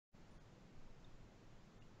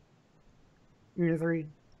And a 3,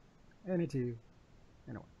 and a 2,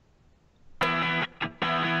 and a 1.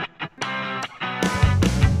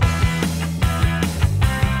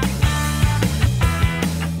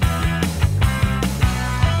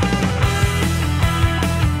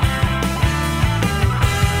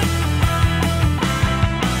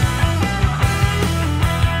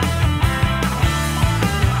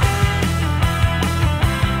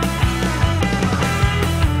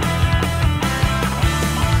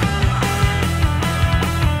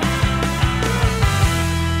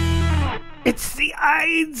 It's the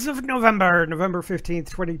Ides of November, November 15th,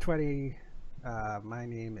 2020. My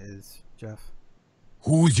name is Jeff.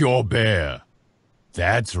 Who's your bear?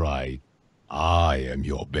 That's right. I am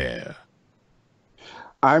your bear.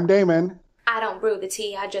 I'm Damon. I don't brew the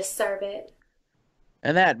tea, I just serve it.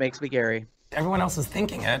 And that makes me Gary. Everyone else is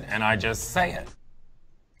thinking it, and I just say it.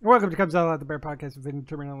 Welcome to Comes Out Loud, the Bear Podcast with Vinny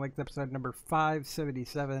Terminal Lakes, episode number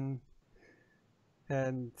 577.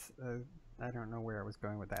 And I don't know where I was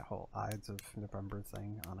going with that whole Ides of November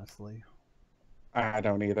thing, honestly. I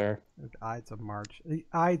don't either. Ides of March.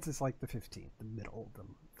 Ides is like the 15th, the middle of the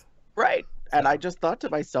month. Right. And I just thought to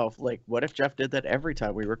myself, like, what if Jeff did that every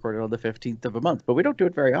time we recorded on the 15th of a month? But we don't do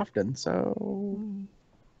it very often, so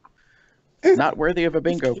not worthy of a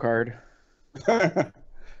bingo card. I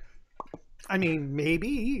mean,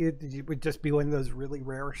 maybe it would just be one of those really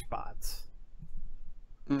rare spots.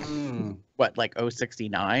 What, like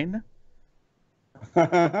 069?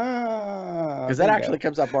 Because that actually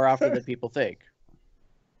comes up more often than people think.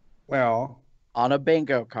 Well, on a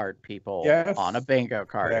bingo card, people. Yes. On a bingo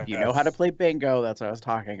card. Yes. If you know how to play bingo, that's what I was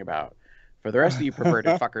talking about. For the rest of you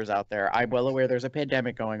perverted fuckers out there, I'm well aware there's a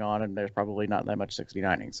pandemic going on and there's probably not that much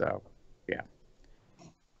 69ing, so yeah.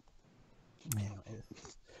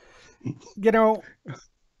 You know,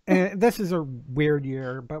 this is a weird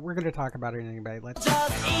year, but we're going to talk about it anyway. Let's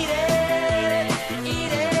just eat it.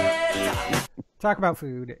 Talk about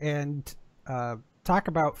food and talk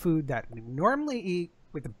about food that we normally eat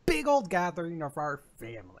with a big old gathering of our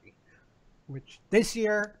family, which this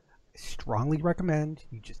year I strongly recommend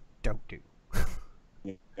you just don't do.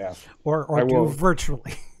 Yeah. Or do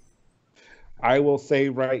virtually. I will say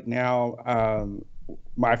right now,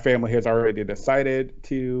 my family has already decided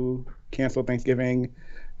to cancel Thanksgiving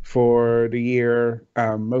for the year,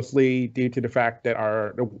 mostly due to the fact that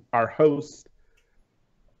our host,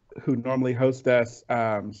 who normally hosts us,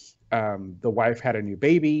 the wife had a new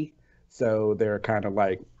baby, so they're kind of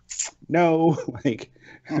like, no, like,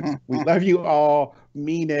 we love you all,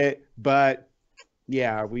 mean it, but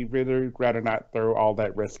yeah, we really rather not throw all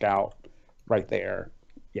that risk out right there.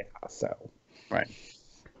 Yeah, so. Right.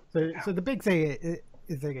 So the big thing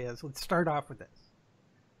is, let's start off with this.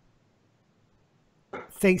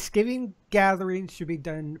 Thanksgiving gatherings should be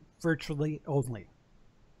done virtually only.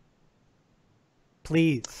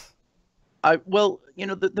 Please. Well, you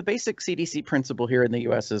know, the basic CDC principle here in the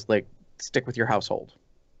U.S. is, like, stick with your household.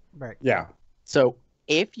 Right. Yeah. So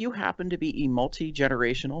if you happen to be a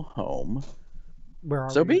multi-generational home, where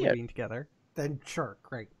so be living it. Together, then sure,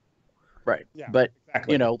 great. Right. Yeah, but,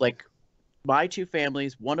 exactly. you know, like, my two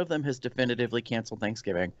families, one of them has definitively canceled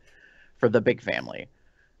Thanksgiving for the big family.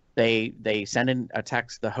 They sent in a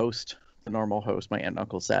text, the host, the normal host, my aunt and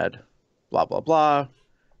uncle said, blah, blah, blah,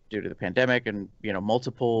 due to the pandemic and, you know,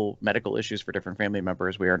 multiple medical issues for different family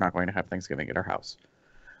members, we are not going to have Thanksgiving at our house.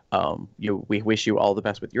 We wish you all the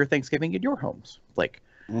best with your Thanksgiving in your homes. Like,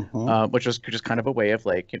 which was just kind of a way of,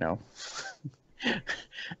 like, you know,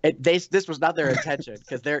 this was not their intention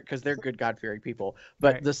because they're good God-fearing people.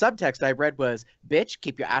 But right. The subtext I read was, bitch,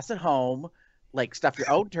 keep your ass at home, like, stuff your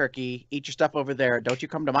own turkey, eat your stuff over there, don't you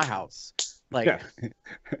come to my house. Like, yeah.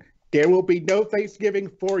 There will be no Thanksgiving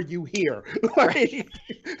for you here. Right.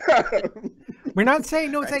 We're not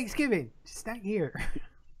saying no Thanksgiving, just not here.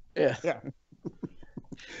 Yeah. Yeah.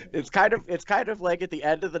 It's kind of like at the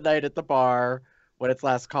end of the night at the bar when it's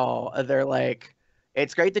last call, and they're like,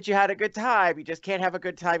 it's great that you had a good time, you just can't have a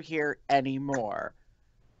good time here anymore.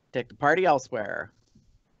 Take the party elsewhere.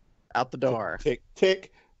 Out the door. Tick,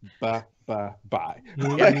 tick, bye, bye, bye.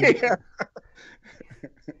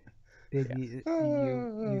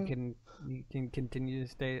 You can continue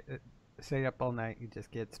to stay up all night. You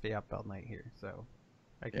just can't stay up all night here. So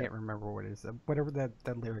I can't remember what it is. Whatever the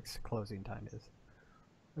lyrics closing time is.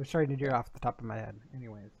 I was trying to do it off the top of my head.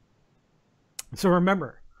 Anyways. So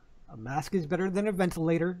remember, a mask is better than a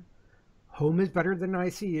ventilator. Home is better than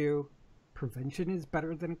ICU. Prevention is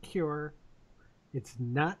better than a cure. It's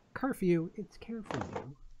not curfew. It's care for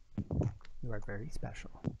you. You are very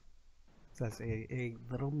special. So that's a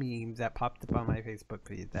little meme that popped up on my Facebook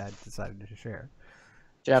feed that I decided to share.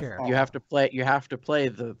 Jeff, you have to play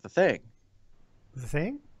the thing. The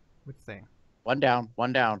thing? Which thing? One down,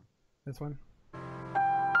 one down. This one?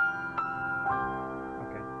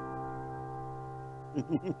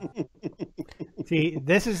 Okay. See,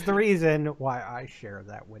 this is the reason why I share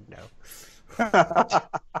that window.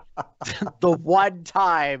 The one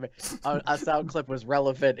time a sound clip was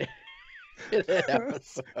relevant in an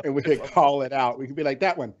episode. And we could call it out. We could be like,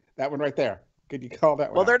 that one right there. Could you call that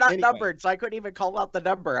one? Well, they're out? not Anyway. numbered, so I couldn't even call out the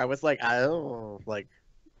number. I was like, oh, like,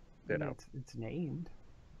 you know. It's named.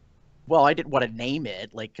 Well, I didn't want to name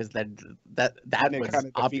it, like, because then that And it was kind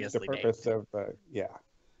of defeats the obviously purpose named. of the Yeah.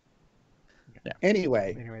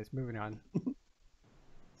 Anyway, Anyways, moving on.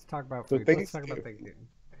 Let's talk about So food. Let's talk about Thanksgiving. Thanksgiving.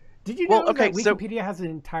 Did you know Well, okay, that so- Wikipedia has an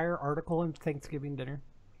entire article on Thanksgiving dinner?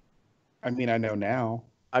 I mean, I know now.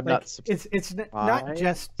 I'm Like, not. it's not surprised.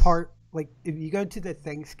 just part, like, if you go to the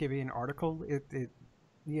Thanksgiving article, it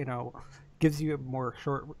you know, gives you a more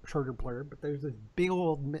shorter blurb, but there's this big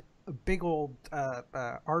old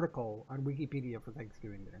article on Wikipedia for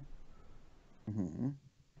Thanksgiving dinner. Mhm.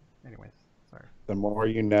 Anyways, sorry. The more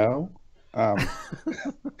you know.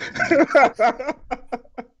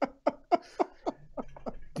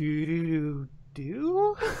 Do.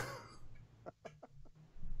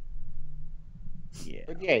 Yeah.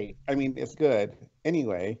 But yay, I mean, it's good.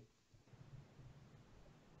 Anyway,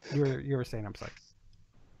 You were saying, I'm sorry.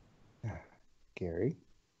 Gary.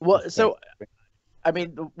 Well, so I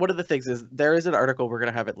mean, one of the things is there is an article, we're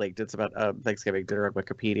going to have it linked. It's about Thanksgiving dinner on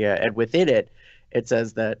Wikipedia. And within it, it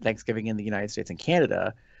says that Thanksgiving in the United States and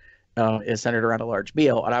Canada is centered around a large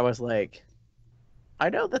meal. And I was like, I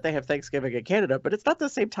know that they have Thanksgiving in Canada, but it's not the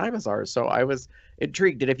same time as ours. So I was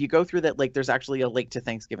intrigued. And if you go through that link, there's actually a link to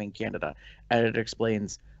Thanksgiving Canada. And it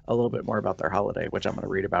explains a little bit more about their holiday, which I'm going to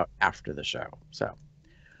read about after the show. So.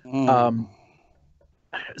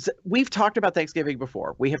 So we've talked about Thanksgiving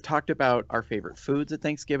before. We have talked about our favorite foods at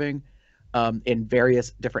Thanksgiving in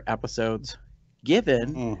various different episodes,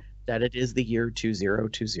 given that it is the year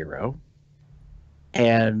 2020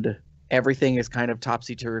 and everything is kind of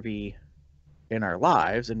topsy-turvy in our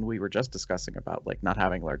lives. And we were just discussing about like not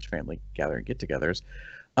having large family gathering get-togethers.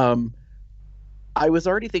 I was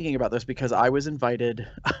already thinking about this because I was invited.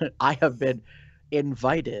 I have been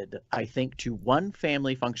invited, I think, to one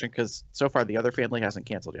family function because so far the other family hasn't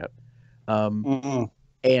canceled yet.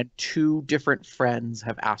 And two different friends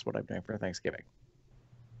have asked what I'm doing for Thanksgiving,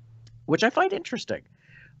 which I find interesting.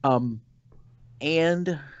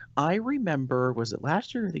 And I remember, was it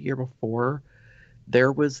last year or the year before,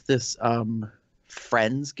 there was this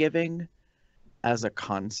Friendsgiving as a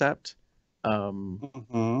concept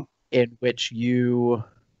in which you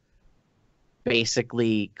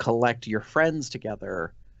basically collect your friends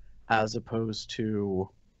together as opposed to,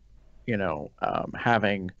 you know,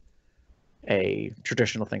 having a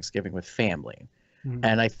traditional Thanksgiving with family.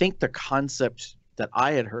 And I think the concept that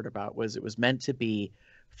I had heard about was it was meant to be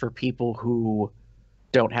for people who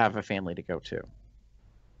don't have a family to go to.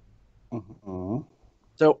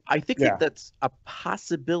 So I think that that's a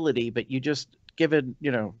possibility, but you just, given,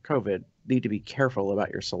 you know, COVID, need to be careful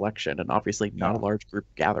about your selection, and obviously not a large group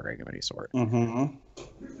gathering of any sort.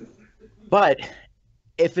 But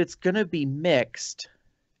if it's going to be mixed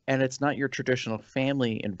and it's not your traditional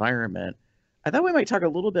family environment, I thought we might talk a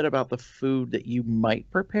little bit about the food that you might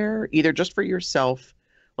prepare, either just for yourself,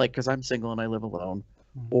 like because I'm single and I live alone,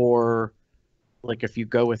 or like if you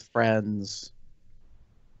go with friends,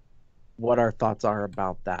 what our thoughts are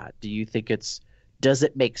about that. Do you think does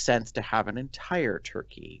it make sense to have an entire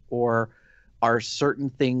turkey, or are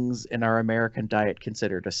certain things in our American diet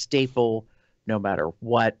considered a staple no matter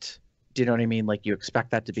what? Do you know what I mean? Like you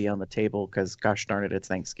expect that to be on the table because gosh darn it, it's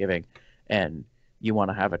Thanksgiving and you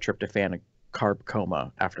want to have a tryptophan and carb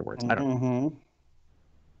coma afterwards. I don't know.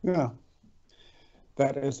 Yeah,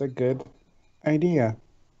 that is a good idea.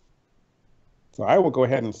 So I will go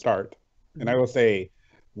ahead and start. And I will say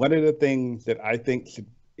one of the things that I think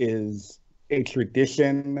is a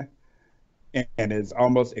tradition and is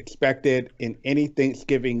almost expected in any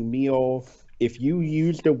Thanksgiving meal, if you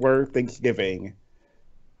use the word Thanksgiving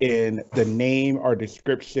in the name or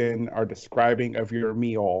description or describing of your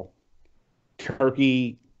meal,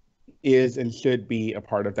 turkey is and should be a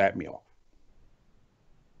part of that meal.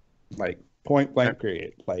 Like point blank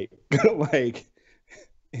period. Like like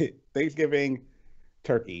Thanksgiving,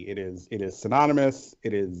 turkey. It is synonymous.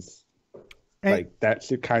 It is like that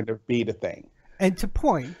should kind of be the thing. And to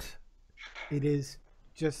point, it is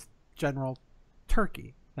just general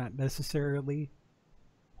turkey, not necessarily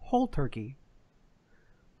whole turkey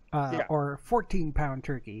or 14-pound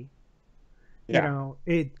turkey. You know,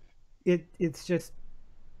 it's just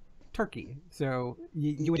turkey. So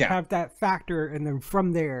you would have that factor, and then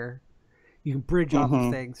from there, You can bridge off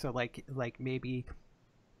of things. So like maybe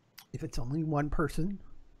if it's only one person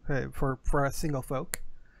for a single folk,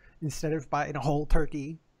 instead of buying a whole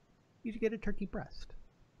turkey, you should get a turkey breast.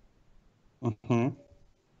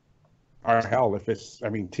 Or hell, if it's, I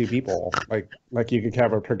mean, two people, like you could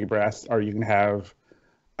have a turkey breast, or you can have,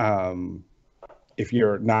 if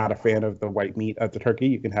you're not a fan of the white meat of the turkey,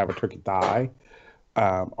 you can have a turkey thigh,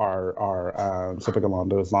 or something along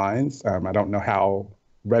those lines. I don't know how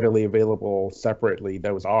readily available separately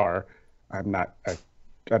those are. I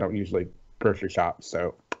don't usually grocery shop,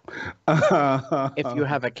 so. If you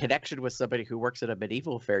have a connection with somebody who works at a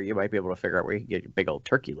medieval fair, you might be able to figure out where you can get your big old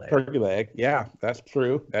turkey leg. Turkey leg, yeah, that's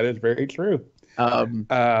true. That is very true.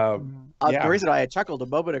 The reason I chuckled a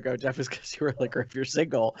moment ago, Jeff, is because you were like, if you're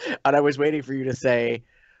single, and I was waiting for you to say,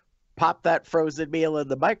 pop that frozen meal in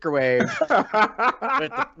the microwave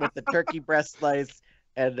with the turkey breast slice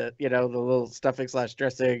and the little stuffing /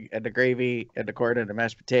 dressing and the gravy and the corn and the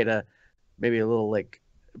mashed potato, maybe a little like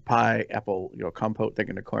pie apple compote thing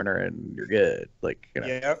in the corner, and you're good.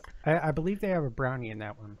 Yeah, I believe they have a brownie in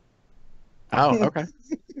that one. Oh, okay.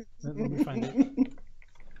 Let me find it.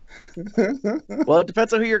 Well, it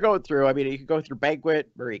depends on who you're going through. I mean, you can go through Banquet,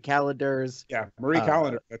 Marie Callender's. Yeah, Marie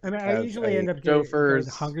Callender. I mean, I usually end up going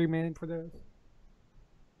Hungry Man for those.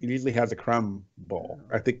 It usually has a crumb bowl.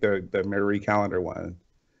 I think the Marie Callender one.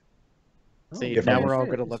 See, now we're all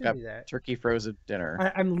going to look up turkey frozen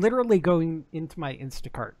dinner. I'm literally going into my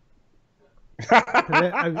Instacart.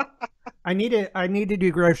 I need to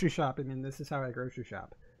do grocery shopping, and this is how I grocery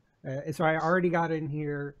shop. So I already got in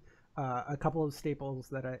here a couple of staples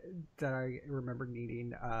that I remember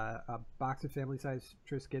needing: a box of family size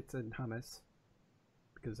Triscuits and hummus,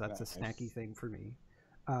 because that's a snacky thing for me.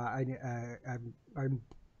 I'm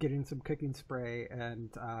getting some cooking spray, and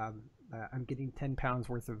I'm getting 10 pounds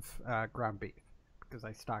worth of ground beef because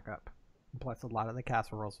I stock up. Plus, a lot of the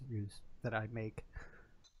casseroles that I make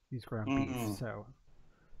use ground beef, so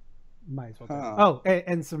might as well.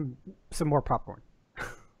 And some more popcorn.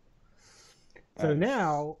 So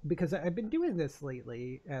now, because I've been doing this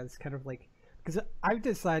lately as kind of like, because I've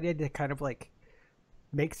decided to kind of like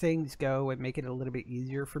make things go and make it a little bit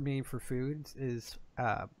easier for me for foods, is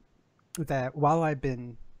that while I've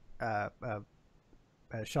been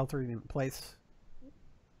sheltering in place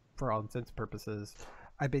for all intents and purposes,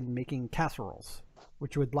 I've been making casseroles,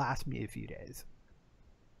 which would last me a few days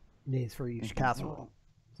for each casserole.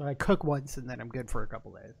 So I cook once and then I'm good for a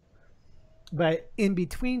couple days. But in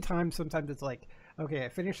between times, sometimes it's like, okay, I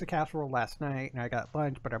finished the casserole last night and I got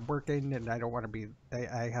lunch, but I'm working and I don't want to be,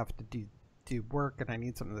 I have to do work and I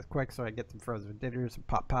need something that's quick, so I get some frozen dinners and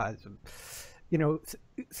pot pies and,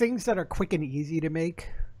 things that are quick and easy to make.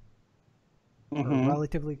 Or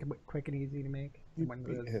relatively quick and easy to make. And one of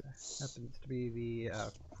those happens to be the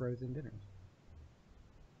frozen dinners.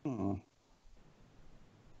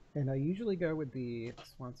 And I usually go with the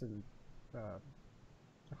Swanson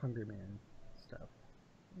Hungry Man stuff.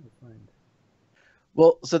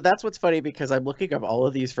 Well, so that's what's funny, because I'm looking up all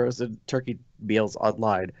of these frozen turkey meals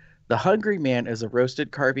online. The Hungry Man is a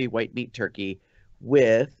roasted carby white meat turkey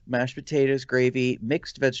with mashed potatoes, gravy,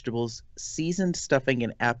 mixed vegetables, seasoned stuffing,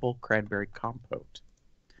 and apple cranberry compote.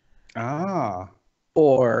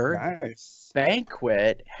 Or nice.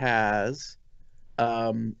 Banquet has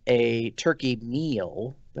a turkey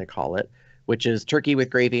meal, they call it, which is turkey with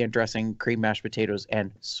gravy and dressing, cream mashed potatoes,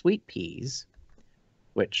 and sweet peas,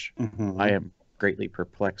 which I am greatly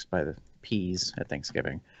perplexed by the peas at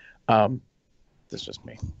Thanksgiving. That's just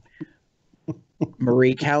me.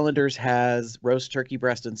 Marie Callender's has roast turkey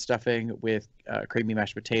breast and stuffing with creamy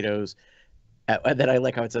mashed potatoes. And then I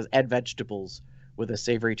like how it says, and vegetables with a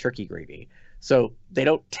savory turkey gravy. So they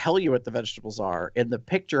don't tell you what the vegetables are. In the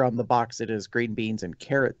picture on the box, it is green beans and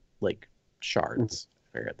carrot shards,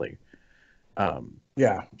 apparently.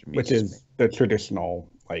 Which is the traditional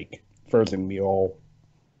frozen meal,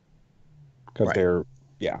 because they're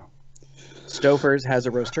Stouffer's has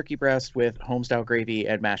a roast turkey breast with home-style gravy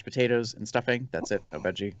and mashed potatoes and stuffing. That's it. No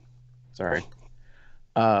veggie. Sorry.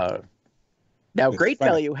 Now, Great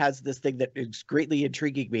Value has this thing that is greatly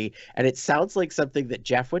intriguing me, and it sounds like something that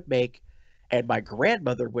Jeff would make and my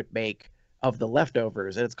grandmother would make of the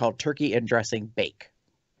leftovers, and it's called Turkey and Dressing Bake.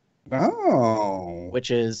 Oh.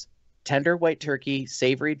 Which is tender white turkey,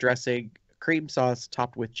 savory dressing, cream sauce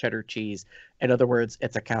topped with cheddar cheese. In other words,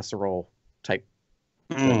 it's a casserole type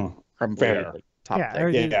top thing.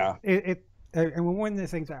 And one of the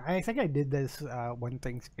things, I think I did this one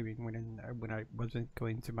Thanksgiving when I wasn't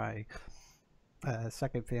going to my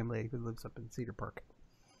second family who lives up in Cedar Park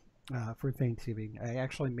for Thanksgiving. I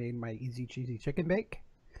actually made my easy cheesy chicken bake,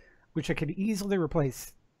 which I could easily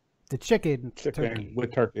replace the chicken, Chicken turkey.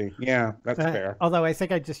 with turkey. Yeah, that's fair. Although I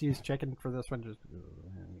think I just used chicken for this one, just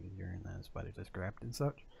easier in this, but I just grabbed and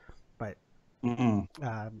such. But Yeah.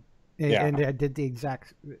 and I did the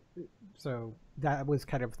exact. So that was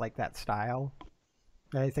kind of like that style.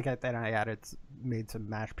 I think then I made some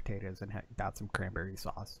mashed potatoes and got some cranberry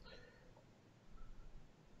sauce.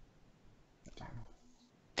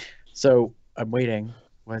 So I'm waiting.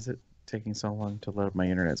 Why is it taking so long to load? My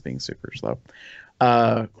internet's being super slow.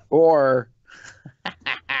 Or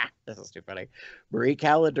this is too funny. Marie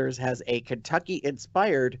Callender's has a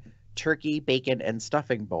Kentucky-inspired turkey, bacon, and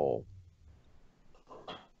stuffing bowl.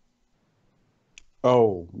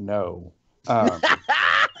 Oh no.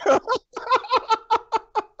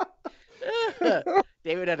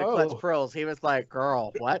 David had to clutch pearls. He was like,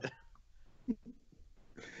 "Girl, what?"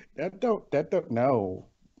 That don't know.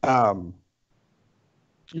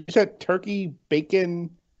 You said turkey, bacon,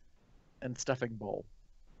 and stuffing bowl.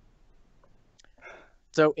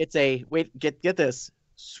 So it's a get this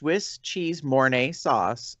Swiss cheese Mornay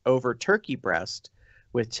sauce over turkey breast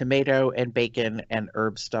with tomato and bacon and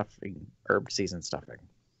herb seasoned stuffing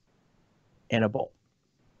in a bowl.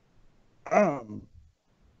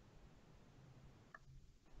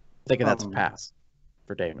 Thinking that's a pass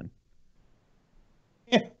for Damon.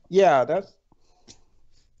 Yeah, that's.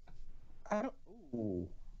 I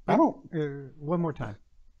don't. One more time.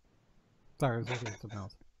 Sorry, I was looking at something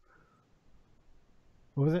else.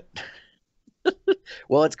 What was it?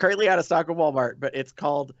 Well, it's currently out of stock at Walmart, but it's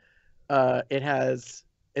called.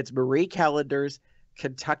 It's Marie Callender's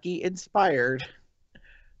Kentucky-inspired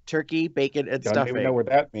turkey, bacon, and Don't stuffing. even know what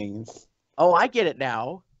that means. Oh, I get it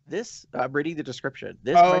now. I'm reading the description.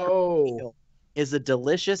 This meal is a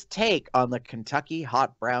delicious take on the Kentucky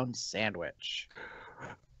hot brown sandwich.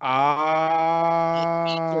 It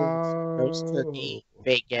features roast turkey,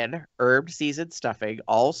 bacon, herb seasoned stuffing,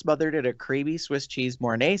 all smothered in a creamy Swiss cheese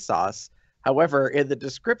Mornay sauce. However, in the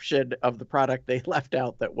description of the product, they left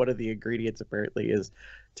out that one of the ingredients apparently is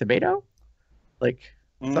tomato. Like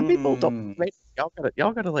some people don't.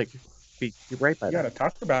 Y'all gotta like be right by that. You gotta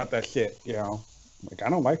talk about that shit. You know, like I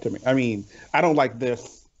don't like tomato. I mean, I don't like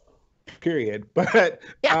this. Period. But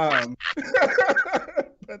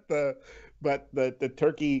but the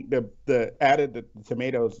turkey, the added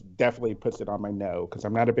tomatoes definitely puts it on my no, because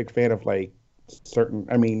I'm not a big fan of like certain.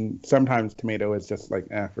 I mean, sometimes tomato is just like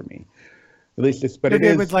for me. At least it's, but it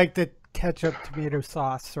is with like the ketchup tomato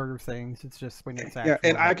sauce sort of things. It's just when it's actually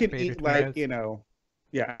and I can tomato eat tomatoes.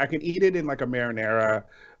 like I can eat it in like a marinara.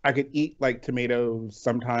 I could eat like tomatoes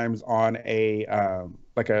sometimes on a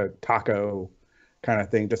like a taco kind of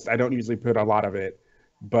thing. Just I don't usually put a lot of it,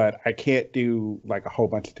 but I can't do like a whole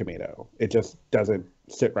bunch of tomato. It just doesn't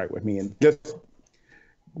sit right with me. And just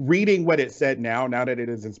reading what it said now that it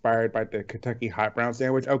is inspired by the Kentucky hot brown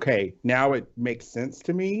sandwich, okay, now it makes sense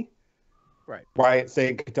to me. Right. Why it's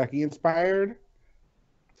saying Kentucky inspired.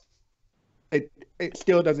 It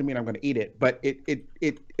still doesn't mean I'm going to eat it, but it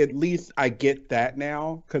at least I get that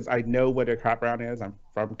now because I know what a hot brown is. I'm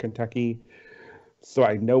from Kentucky, so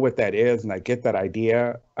I know what that is and I get that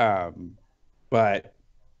idea. But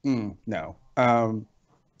no, I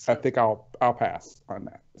think I'll pass on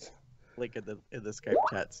that. Link in the Skype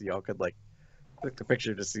chat so y'all could like click the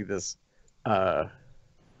picture to see this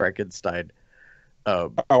Frankenstein. I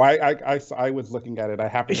was looking at it. I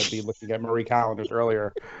happened to be looking at Marie Callender's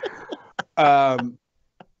earlier. I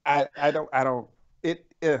don't. It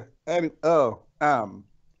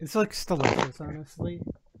looks delicious, honestly.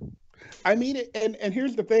 I mean, and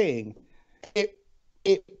here's the thing,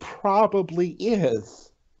 it probably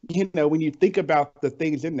is. You know, when you think about the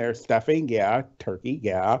things in there, stuffing, yeah, turkey,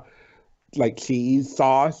 yeah, like cheese,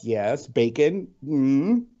 sauce, yes, bacon,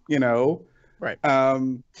 you know. Right.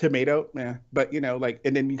 Tomato, yeah. But you know, like,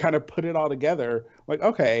 and then you kind of put it all together, like,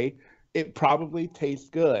 okay, it probably tastes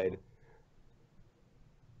good.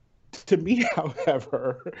 To me,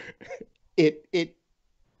 however, it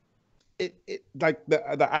like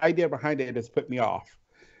the idea behind it has put me off.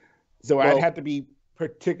 So I'd have to be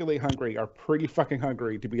particularly hungry or pretty fucking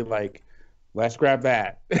hungry to be like, let's grab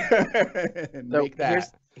that and make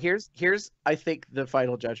that. Here's I think the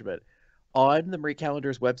final judgment. On the Marie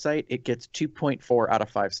Callender's website, it gets 2.4 out of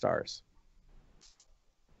 5 stars.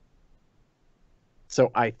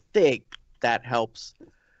 So I think that helps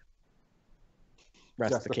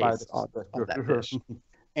rest the case on that dish.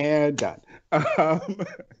 And done.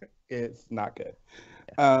 It's not good.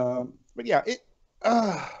 But yeah,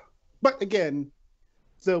 but again,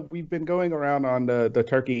 so we've been going around on the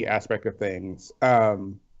turkey aspect of things.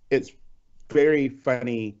 It's very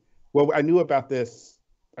funny. Well, I knew about this.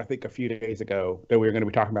 I think a few days ago that we were going to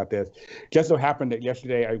be talking about this. Just so happened that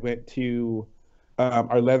yesterday I went to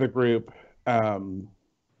our leather group,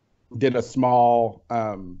 did a small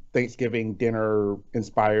Thanksgiving dinner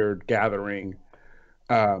inspired gathering,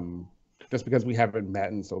 just because we haven't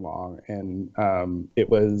met in so long. And it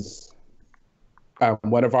was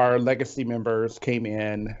one of our legacy members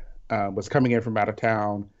was coming in from out of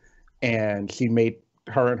town, and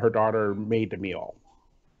her and her daughter made the meal.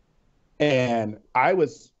 And I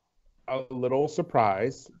was a little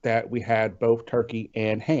surprised that we had both turkey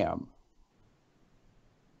and ham.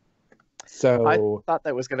 So I thought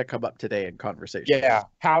that was going to come up today in conversation. Yeah.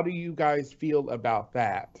 How do you guys feel about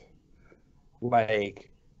that?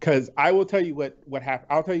 Like, because I will tell you what happened.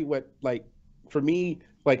 I'll tell you what, like, for me,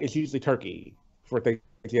 like, it's usually turkey for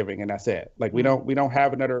Thanksgiving, and that's it. Like, we don't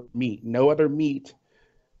have another meat. No other meat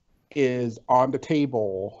is on the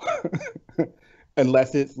table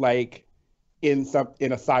unless it's like in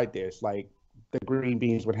a side dish, like the green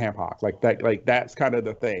beans with ham hock. Like that, like that's kind of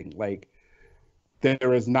the thing. Like,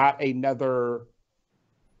 there is not another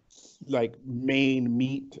like main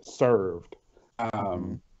meat served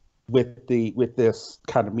with this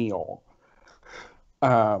kind of meal.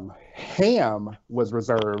 Ham was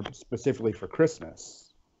reserved specifically for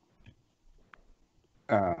Christmas.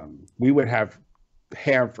 We would have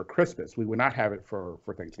ham for Christmas. We would not have it for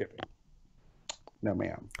Thanksgiving. No,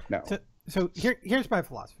 ma'am. No. So here's my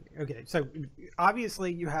philosophy. Okay, so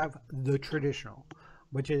obviously you have the traditional,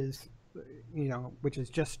 which is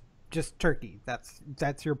just turkey.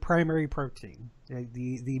 That's your primary protein,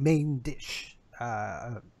 the main dish,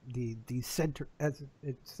 the center, as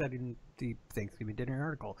it said in the Thanksgiving dinner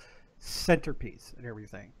article, centerpiece and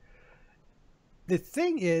everything. The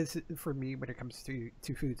thing is, for me, when it comes to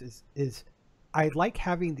foods, is I like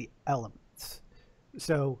having the elements.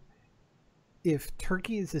 So if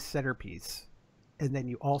turkey is the centerpiece, and then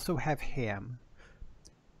you also have ham,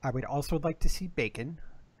 I would also like to see bacon,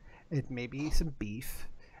 and maybe some beef,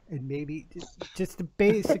 and maybe just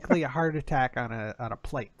basically a heart attack on a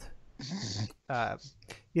plate.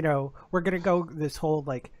 We're gonna go this whole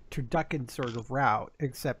like turducken sort of route,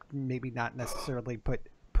 except maybe not necessarily put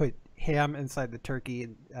ham inside the turkey,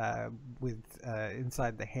 and with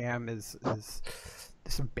inside the ham is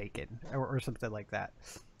some bacon or something like that.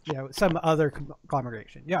 Some other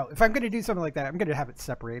conglomeration. If I'm going to do something like that, I'm going to have it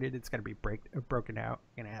separated. It's going to be broken out.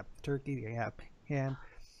 You're going to have turkey, you're going to have ham.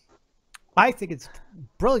 I think it's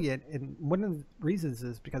brilliant, and one of the reasons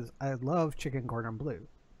is because I love chicken cordon bleu,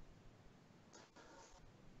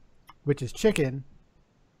 which is chicken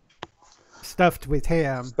stuffed with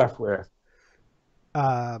ham. Stuffed with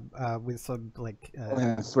some like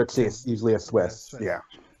Swiss cheese, usually a Swiss. Yeah.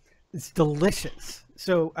 It's delicious.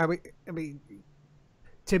 So I mean,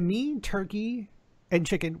 to me, turkey and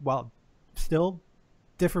chicken, while still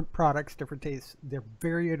different products, different tastes, they're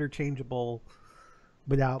very interchangeable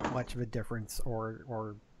without much of a difference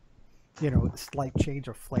or a slight change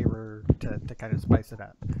of flavor to kind of spice it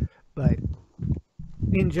up. But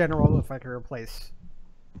in general, if I could replace,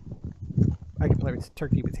 I can play with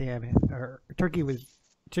turkey with ham, or turkey with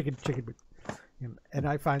chicken with ham. And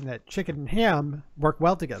I find that chicken and ham work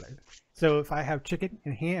well together. So if I have chicken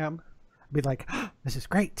and ham, I'd be like, oh, this is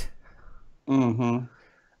great. Mm-hmm.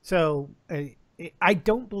 So I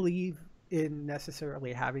don't believe in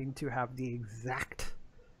necessarily having to have the exact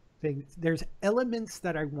thing. There's elements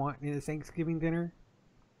that I want in a Thanksgiving dinner,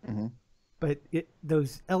 but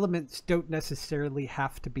those elements don't necessarily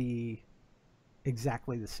have to be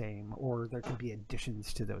exactly the same, or there can be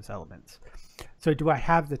additions to those elements. So do I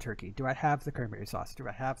have the turkey? Do I have the cranberry sauce? Do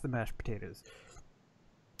I have the mashed potatoes?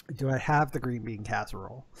 Do I have the green bean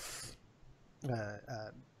casserole?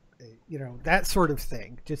 That sort of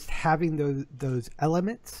thing. Just having those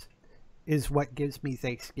elements is what gives me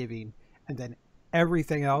Thanksgiving, and then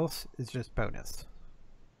everything else is just bonus.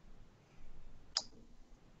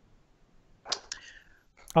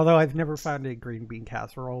 Although I've never found a green bean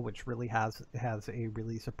casserole which really has a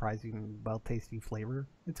really surprising, well-tasting flavor.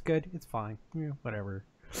 It's good. It's fine. Whatever.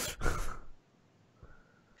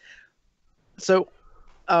 So,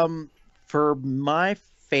 for my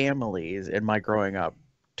families in my growing up,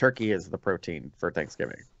 turkey is the protein for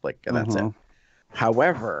Thanksgiving. And that's it.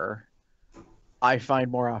 However, I find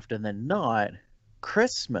more often than not,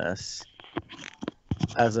 Christmas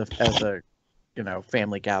as a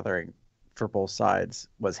family gathering for both sides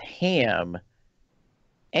was ham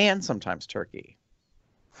and sometimes turkey.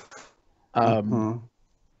 But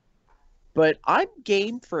I'm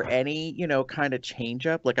game for any, kind of change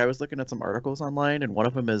up. Like I was looking at some articles online, and one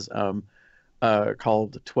of them is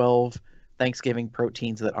called 12 Thanksgiving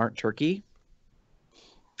proteins that aren't turkey.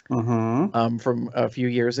 from a few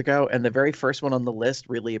years ago, and the very first one on the list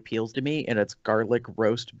really appeals to me, and it's garlic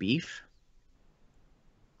roast beef.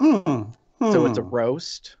 So it's a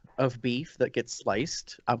roast of beef that gets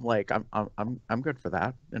sliced. I'm like, I'm good for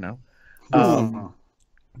that, you know.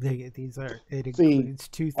 These are, it includes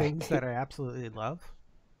two things that I absolutely love.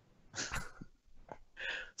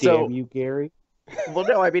 So, damn you, Gary. Well,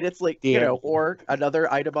 no, I mean, it's like, you Damn. know, or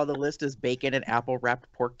another item on the list is bacon and apple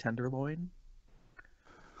wrapped pork tenderloin.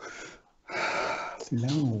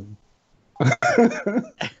 No.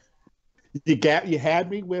 You had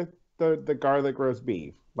me with the garlic roast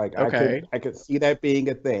beef. Like, Okay. I could see that being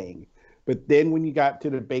a thing. But then when you got to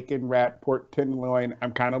the bacon wrapped pork tenderloin,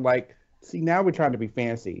 I'm kind of like, see, now we're trying to be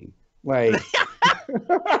fancy. Like,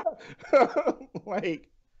 like,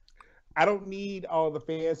 I don't need all the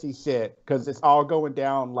fancy shit because it's all going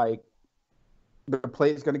down. Like, the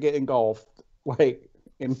plate's gonna get engulfed, like,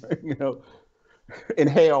 inhaled.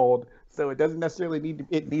 So it doesn't necessarily need to.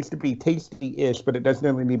 It needs to be tasty-ish, but it doesn't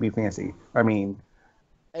really need to be fancy. I mean,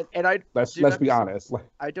 and I let's be honest.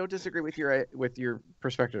 I don't disagree with your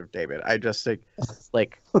perspective, David. I just think,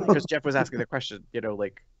 like, because Jeff was asking the question, you know,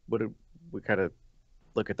 like, what do we kind of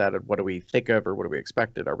look at that and what do we think of or what do we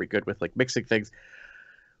expect, and are we good with like mixing things?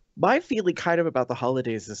 My feeling kind of about the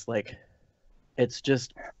holidays is like, it's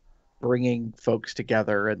just bringing folks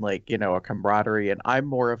together and, like, you know, a camaraderie. And I'm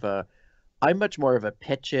much more of a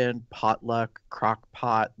pitch-in, potluck, crock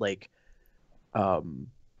pot, like,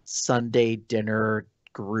 Sunday dinner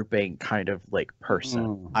grouping kind of like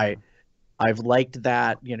person. I've liked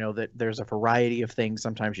that, you know, that there's a variety of things.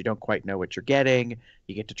 Sometimes you don't quite know what you're getting.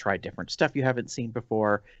 You get to try different stuff you haven't seen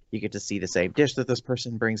before. You get to see the same dish that this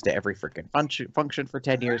person brings to every freaking function for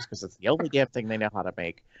 10 years because it's the only damn thing they know how to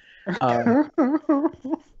make.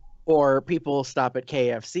 Or people stop at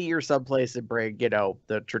KFC or someplace and bring, you know,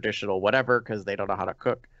 the traditional whatever because they don't know how to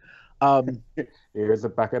cook. Here's a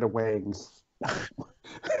bucket of wings.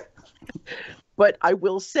 But I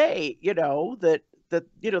will say, you know, that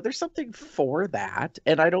you know, there's something for that,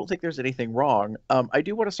 and I don't think there's anything wrong. I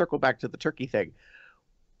do want to circle back to the turkey thing.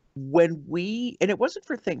 And it wasn't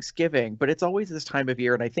for Thanksgiving, but it's always this time of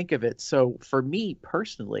year, and I think of it. So for me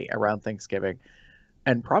personally, around Thanksgiving,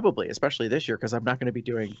 and probably especially this year, because I'm not going to be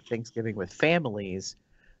doing Thanksgiving with families.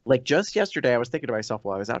 Like just yesterday, I was thinking to myself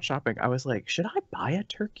while I was out shopping, I was like, should I buy a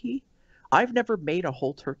turkey? I've never made a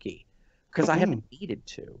whole turkey because I haven't needed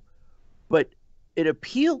to. But it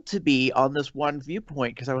appealed to me on this one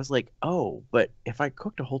viewpoint because I was like, oh, but if I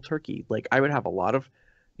cooked a whole turkey, like I would have a lot of,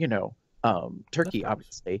 you know, turkey,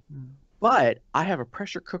 obviously. But I have a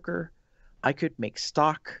pressure cooker. I could make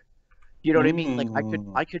stock. You know what I mean? Like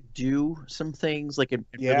I could do some things like and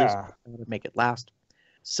really make it last.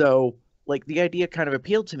 So like the idea kind of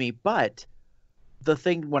appealed to me, but the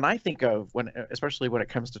thing when I think of especially when it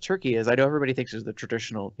comes to turkey is I know everybody thinks there's the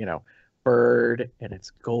traditional, you know, bird and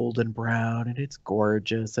it's golden brown and it's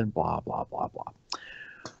gorgeous and blah blah blah blah.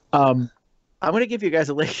 I'm going to give you guys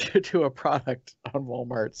a link to a product on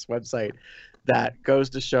Walmart's website that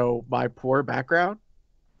goes to show my poor background.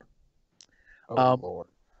 Lord.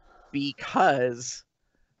 Because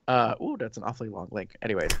that's an awfully long link.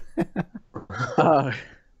 Anyways.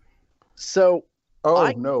 So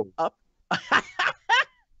no. Up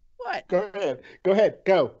What? Go ahead.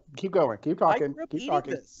 Go. Keep going. Keep talking. I grew up Keep eating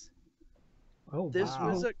talking. this. Oh, This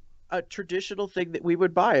wow. was a traditional thing that we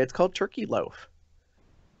would buy. It's called turkey loaf.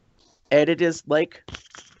 And it is like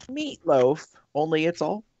meatloaf, only it's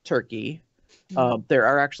all turkey. There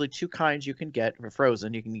are actually two kinds you can get for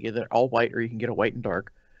frozen. You can get it all white or you can get it white and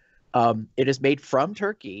dark. It is made from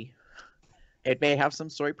turkey. It may have some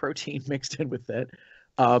soy protein mixed in with it.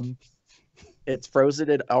 It's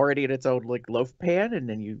frozen already in its own like loaf pan, and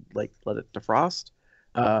then you like let it defrost,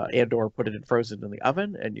 and or put it in frozen in the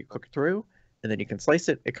oven, and you cook it through, and then you can slice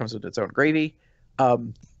it. It comes with its own gravy.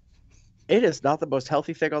 It is not the most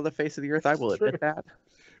healthy thing on the face of the earth. I will admit that.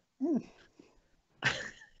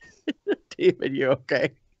 David, you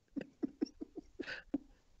okay?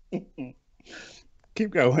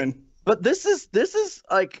 Keep going. But this is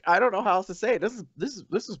like I don't know how else to say it.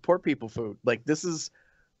 This is poor people food. Like this is,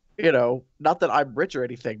 you know, not that I'm rich or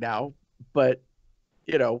anything now, but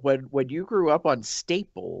you know, when you grew up on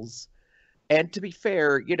staples, and to be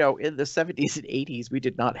fair, you know, in the 70s and 80s, we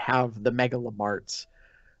did not have the megalamarts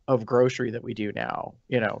of grocery that we do now,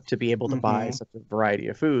 you know, to be able to buy such a variety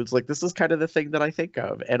of foods. Like this is kind of the thing that I think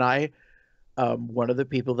of. And I one of the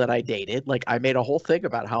people that I dated, like I made a whole thing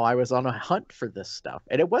about how I was on a hunt for this stuff.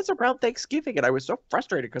 And it was around Thanksgiving, and I was so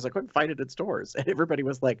frustrated because I couldn't find it in stores. And everybody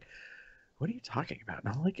was like, what are you talking about?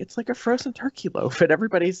 And I'm like, it's like a frozen turkey loaf. And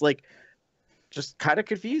everybody's like just kind of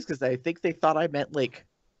confused because I think they thought I meant like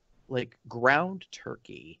like ground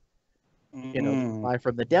turkey, you know, buy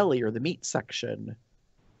from the deli or the meat section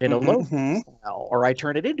in a loaf style, or I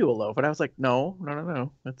turn it into a loaf. And I was like, no.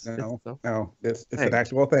 It's it's an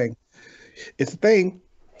actual thing. It's a thing.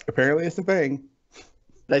 Apparently, it's a thing.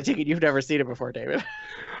 I take it you've never seen it before, David.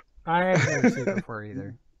 I have never seen it before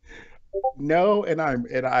either. No, and I'm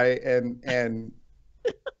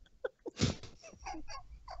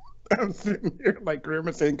sitting here like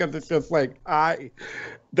grimacing because it's just like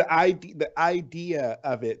the idea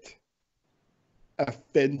of it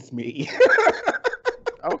offends me.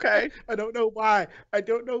 Okay. I don't know why,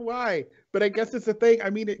 but I guess it's a thing. I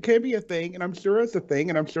mean, it can be a thing, and I'm sure it's a thing,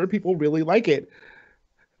 and I'm sure people really like it.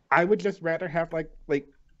 I would just rather have like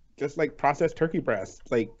processed turkey breast,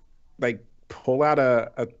 like pull out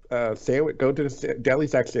a sandwich, go to the deli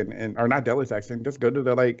section, or not deli section, just go to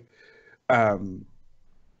the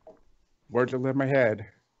words that live in my head.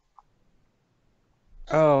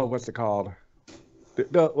 Oh, what's it called?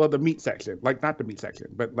 The meat section, like not the meat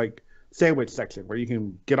section, but like sandwich section where you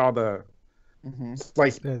can get all the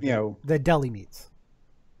sliced, the deli meats.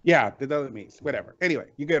 Yeah, the deli meats, whatever. Anyway,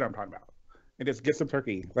 you get what I'm talking about, and just get some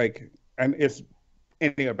turkey, and it's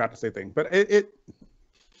anything about the same thing, but it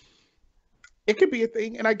could be a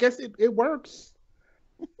thing, and I guess it works.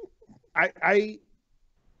 Here's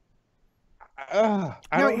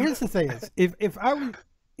the thing: is if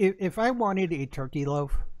I wanted a turkey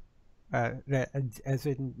loaf, as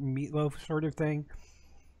in meatloaf sort of thing,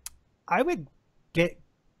 I would get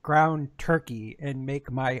ground turkey and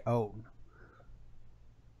make my own.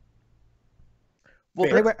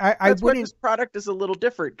 Well, that's why this product is a little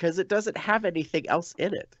different, because it doesn't have anything else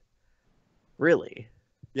in it, really.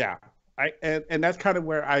 Yeah, and that's kind of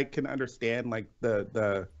where I can understand like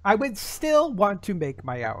the. I would still want to make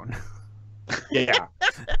my own. Yeah,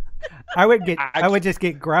 I would just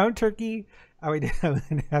get ground turkey. I would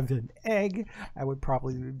have an egg. I would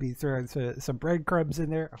probably be throwing some breadcrumbs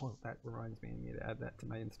in there. Oh, that reminds me, I need to add that to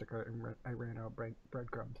my Instacart. And I ran out of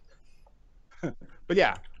breadcrumbs. But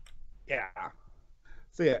yeah.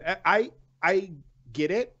 So yeah, I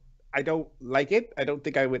get it. I don't like it. I don't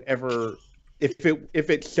think I would ever, if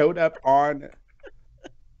it showed up on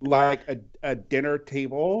like a dinner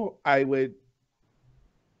table, I would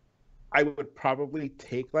probably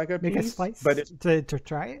take like a make piece, a slice, but to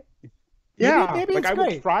try it. Yeah, maybe like it's I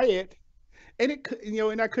great. would try it, and it could,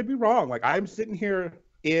 and I could be wrong. Like I'm sitting here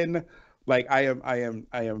in, like I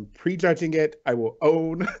am prejudging it. I will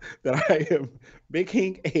own that I am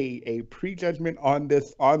making a prejudgment on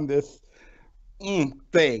this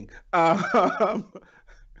thing. I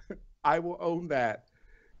will own that.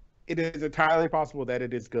 It is entirely possible that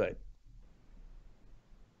it is good.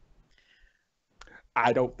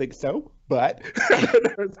 I don't think so, but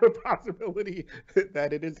there's a possibility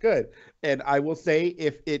that it is good. And I will say,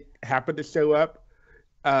 if it happened to show up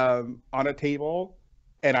on a table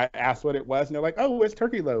and I asked what it was, and they're like, "Oh, it's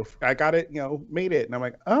turkey loaf. I got it, made it." And I'm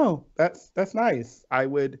like, "Oh, that's nice." I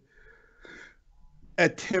would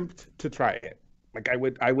attempt to try it. Like I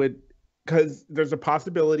would, because there's a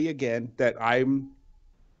possibility again that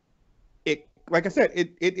like I said,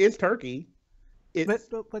 it is turkey. It's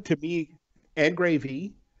to me, and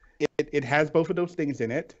gravy. It has both of those things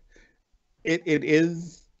in it. It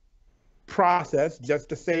is processed just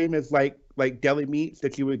the same as like deli meats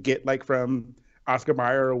that you would get like from Oscar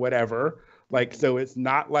Mayer or whatever. Like, so it's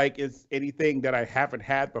not like it's anything that I haven't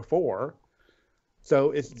had before.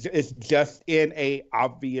 So it's just in a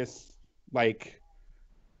obvious like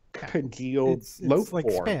congealed loaf like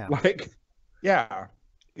form. Spam. Like, yeah,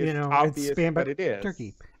 it's obvious, it's spam, but it is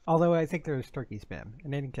turkey. Although I think there's turkey spam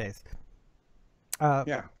in any case.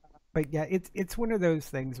 Yeah. But yeah, it's one of those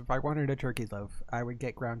things. If I wanted a turkey loaf, I would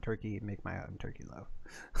get ground turkey and make my own turkey loaf.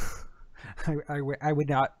 I would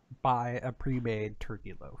not buy a pre-made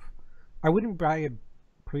turkey loaf. I wouldn't buy a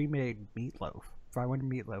pre-made meatloaf. If I wanted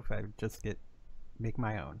meatloaf, I would just make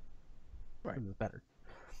my own. Right. It was better.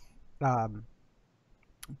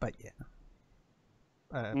 But yeah.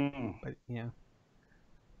 But yeah.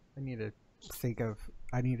 I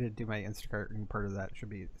need to do my Instacart, and part of that should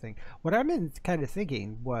be the thing. What I've been kind of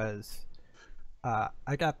thinking was,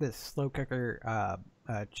 I got this slow cooker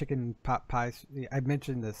chicken pot pie. I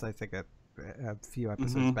mentioned this, I think, a few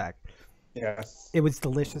episodes back. Yes. It was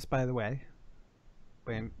delicious, by the way.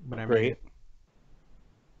 When I made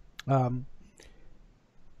it.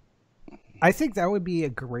 I think that would be a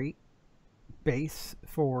great base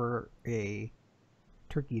for a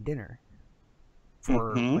turkey dinner.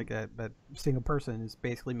 For like a single person, is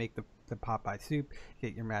basically make the pot pie soup,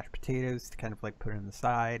 get your mashed potatoes to kind of like put it on the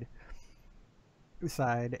side,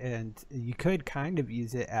 and you could kind of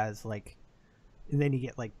use it as like and then you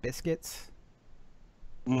get like biscuits.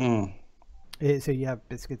 Mm. So you have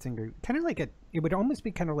biscuits and gravy, kind of like it would almost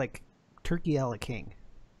be kind of like turkey a la king.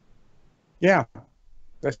 Yeah,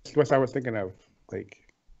 that's what I was thinking of. Like,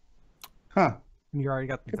 huh? And you already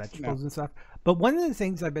got the Good to know. vegetables and stuff. But one of the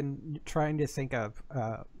things I've been trying to think of,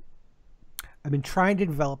 I've been trying to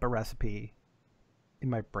develop a recipe in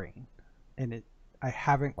my brain, and I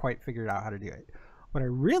haven't quite figured out how to do it. What I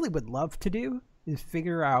really would love to do is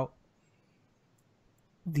figure out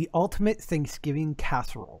the ultimate Thanksgiving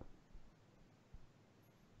casserole,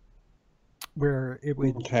 where it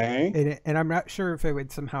would, Okay. and I'm not sure if it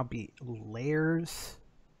would somehow be layers,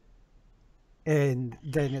 and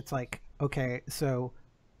then it's like, okay, so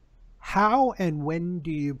how and when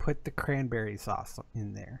do you put the cranberry sauce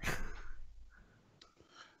in there?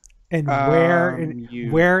 And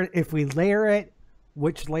where if we layer it,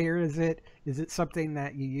 which layer is it? Is it something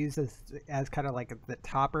that you use as kind of like the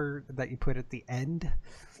topper that you put at the end?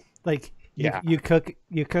 Like you cook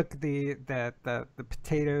the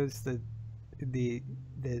potatoes, the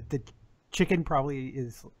chicken probably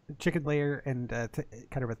is chicken layer and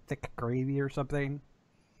kind of a thick gravy or something.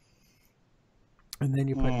 And then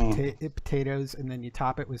you put potatoes, and then you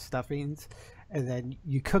top it with stuffings, and then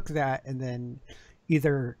you cook that, and then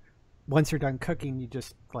either once you're done cooking, you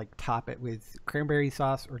just like top it with cranberry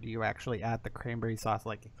sauce, or do you actually add the cranberry sauce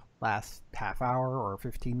like last half hour or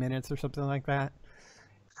 15 minutes or something like that?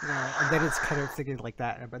 And then it's kind of thinking like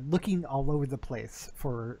that. I've been looking all over the place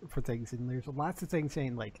for things, and there's lots of things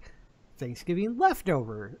saying like Thanksgiving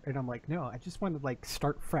leftover, and I'm like, no, I just want to like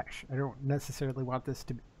start fresh. I don't necessarily want this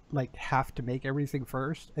to like have to make everything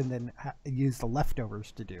first and then use the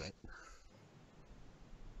leftovers to do it.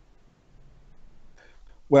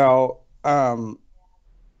 Well, I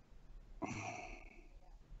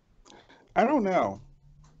don't know.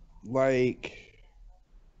 Like,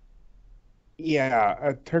 yeah,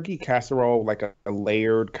 a turkey casserole, like a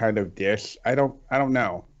layered kind of dish. I don't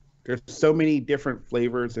know. There's so many different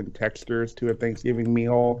flavors and textures to a Thanksgiving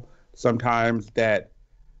meal sometimes that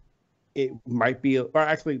it might be, or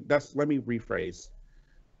actually, let me rephrase.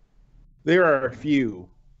 There are a few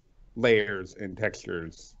layers and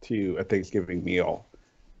textures to a Thanksgiving meal.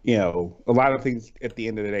 You know, a lot of things at the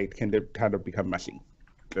end of the day can kind of become mushy.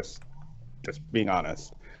 Just, just being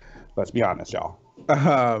honest. Let's be honest, y'all.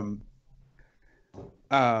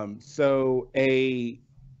 So a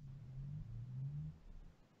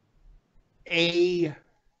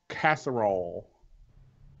casserole.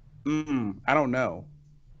 I don't know.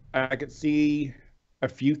 I could see a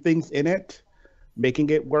few things in it, making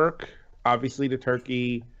it work. Obviously, the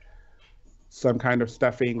turkey, some kind of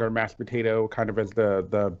stuffing or mashed potato, kind of as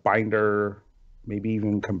the binder. Maybe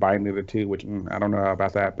even combining the two, which I don't know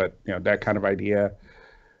about that, but you know that kind of idea.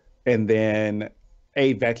 And then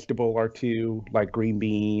a vegetable or two, like green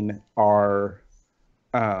bean or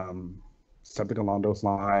something along those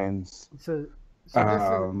lines. So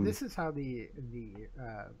this is how the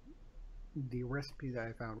recipe that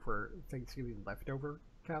I found for Thanksgiving leftover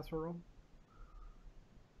casserole,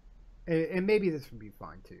 and maybe this would be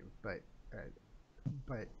fine too, but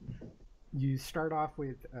you start off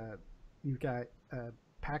with you've got a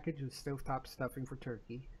package of stovetop stuffing for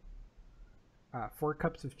turkey, 4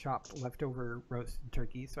 cups of chopped leftover roasted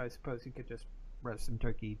turkey. So I suppose you could just roast some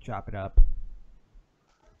turkey, chop it up.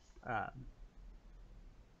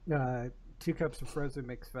 2 cups of frozen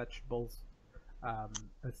mixed vegetables,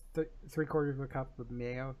 3/4 of a cup of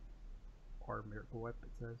mayo, or Miracle Whip,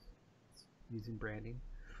 it says, it's using branding.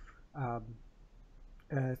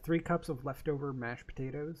 3 cups of leftover mashed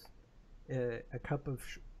potatoes, a cup of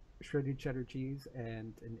shredded cheddar cheese,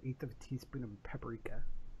 and 1/8 of a teaspoon of paprika.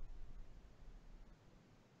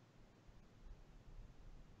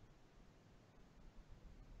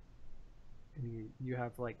 And you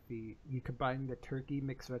have like you combine the turkey,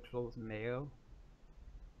 mixed vegetables, and mayo.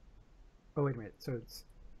 Oh wait a minute.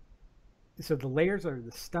 So the layers are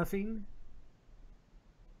the stuffing,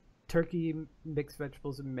 turkey, mixed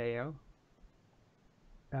vegetables, and mayo,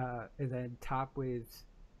 and then top with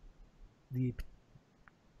the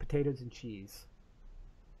potatoes and cheese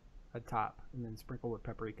on top, and then sprinkle with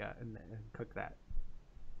paprika, and cook that.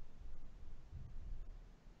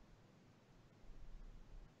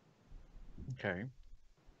 Okay.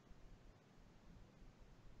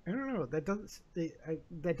 I don't know. That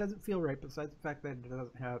doesn't feel right. Besides the fact that it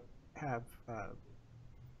doesn't have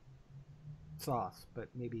sauce, but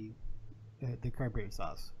maybe the cranberry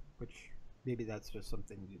sauce, which maybe that's just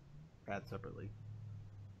something you add separately.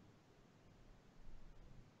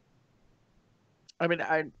 I mean,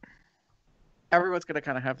 everyone's gonna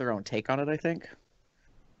kind of have their own take on it, I think.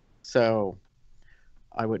 So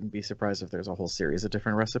I wouldn't be surprised if there's a whole series of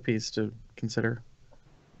different recipes to consider.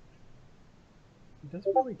 It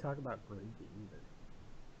doesn't really talk about gravy either.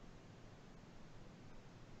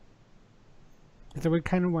 So we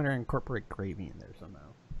kind of want to incorporate gravy in there somehow.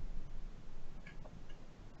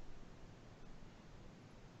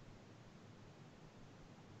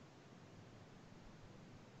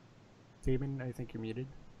 Damon, I think you're muted.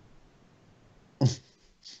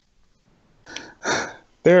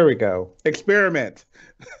 There we go. Experiment.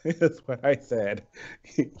 That's what I said.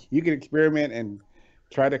 You can experiment and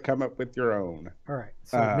try to come up with your own. All right.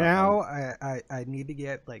 So now I need to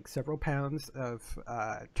get like several pounds of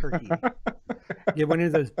turkey. Get one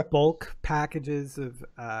of those bulk packages of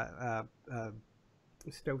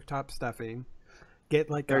stovetop stuffing.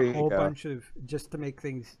 Get like There a you whole go. bunch of, just to make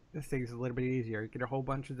things a little bit easier. Get a whole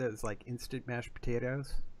bunch of those like instant mashed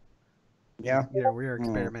potatoes. Yeah. You know, we are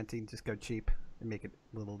experimenting. Just go cheap and make it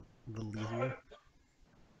a little easier.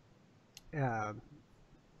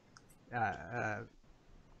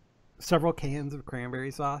 Several cans of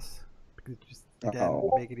cranberry sauce, because just again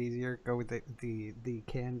make it easier. Go with the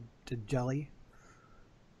canned jelly.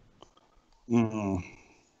 Mm.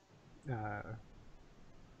 And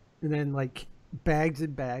then like bags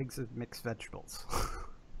and bags of mixed vegetables,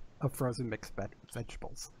 of frozen mixed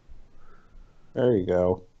vegetables. There you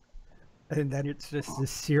go. And then it's just a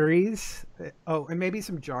series. Oh, and maybe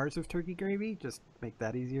some jars of turkey gravy, just to make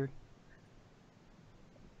that easier.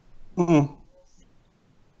 Mm.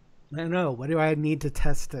 I don't know. What do I need to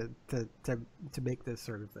test to make this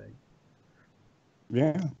sort of thing?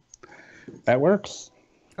 Yeah, that works.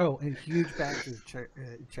 Oh, and huge bags of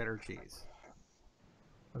cheddar cheese.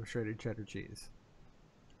 Of shredded cheddar cheese.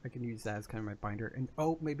 I can use that as kind of my binder. And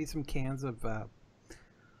oh, maybe some cans of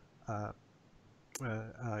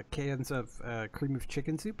cream of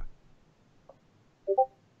chicken soup.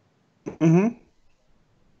 Mm-hmm.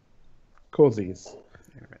 Coolsies.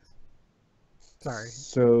 Anyways. Sorry.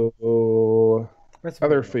 So, What's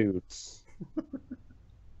other foods.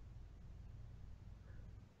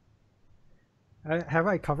 Have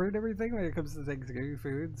I covered everything when it comes to Thanksgiving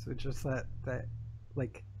foods? It's just that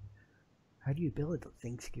like, how do you build a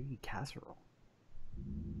Thanksgiving casserole?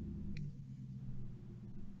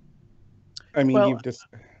 I mean, Well, you've just...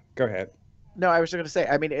 Go ahead. No, I was just going to say,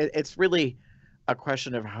 I mean, it's really a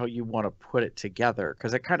question of how you want to put it together,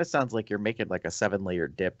 because it kind of sounds like you're making like a 7-layer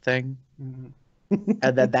dip thing. Mm-hmm.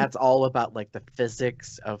 And then that's all about like the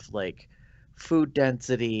physics of like food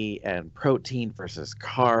density and protein versus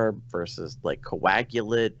carb versus like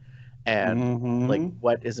coagulate and like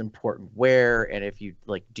what is important where, and if you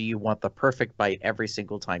like, do you want the perfect bite every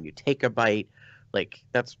single time you take a bite? Like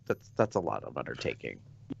that's a lot of undertaking.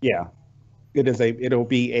 Yeah, it'll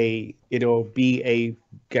be a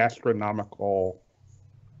gastronomical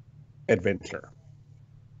adventure.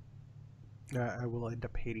 I will end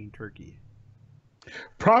up hating turkey.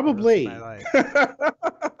 Probably. For the rest of my life.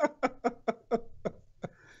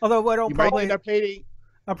 Although what I'll probably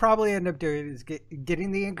end up doing is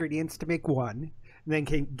getting the ingredients to make one, and then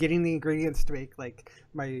getting the ingredients to make like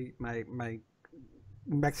my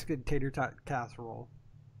Mexican tater tot casserole,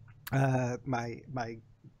 my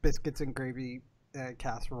biscuits and gravy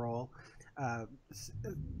casserole,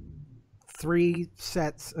 3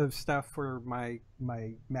 sets of stuff for my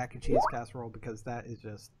mac and cheese casserole, because that is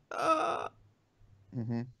just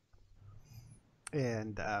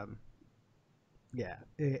and yeah,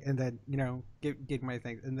 and then get my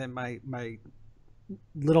things, and then my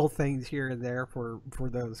little things here and there for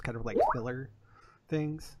those kind of like filler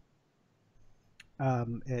things.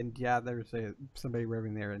 And yeah, there's somebody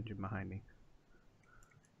revving their engine behind me.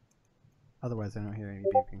 Otherwise, I don't hear any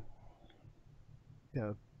beeping.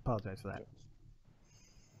 Yeah, apologize for that.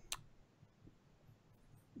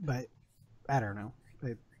 But I don't know.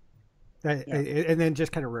 And then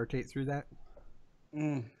just kind of rotate through that.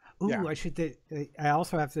 Ooh, yeah. I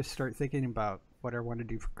also have to start thinking about what I want to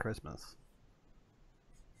do for Christmas.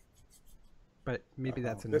 But maybe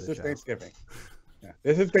that's another show. This is Thanksgiving. Yeah,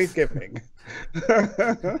 this is Thanksgiving.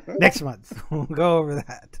 Next month, we'll go over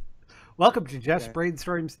that. Welcome to Jeff's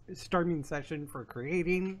brainstorming session for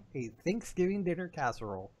creating a Thanksgiving dinner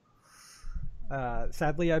casserole.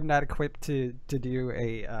 Sadly, I'm not equipped to do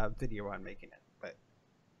a video on making it, but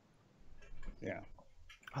yeah.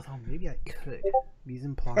 Although maybe I could mise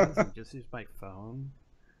en place and just use my phone,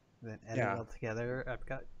 and then edit it all together. I've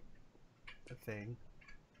got a thing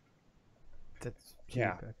that's cheap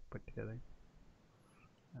I could put together.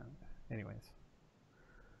 Anyways,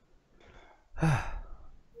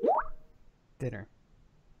 dinner.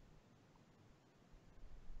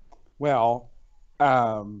 Well,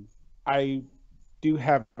 I do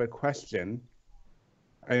have a question.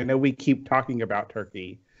 I know we keep talking about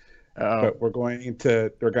turkey, but we're going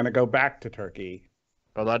to go back to turkey.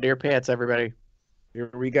 Hold on to your pants, everybody. Here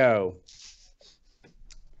we go.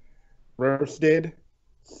 Roasted,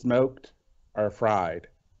 smoked, or fried?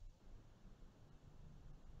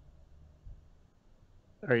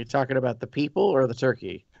 Are you talking about the people or the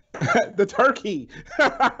turkey? The turkey.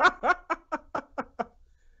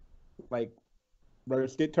 Like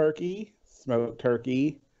roasted turkey, smoked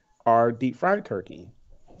turkey, or deep fried turkey?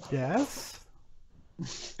 Yes.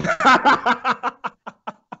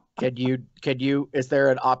 Can you is there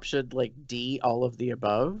an option like D, all of the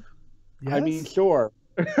above? Yes. I mean, sure.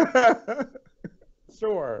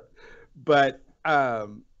 Sure. But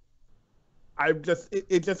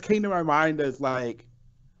it just came to my mind as like,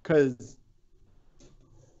 because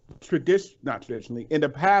not traditionally, in the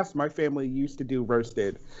past, my family used to do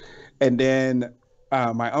roasted, and then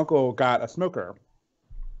my uncle got a smoker.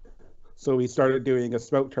 So we started doing a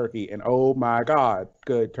smoked turkey, and oh my God,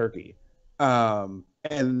 good turkey.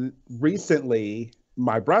 And recently,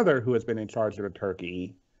 my brother, who has been in charge of the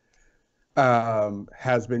turkey,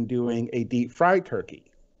 has been doing a deep fried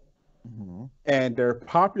turkey. Mm-hmm. And they're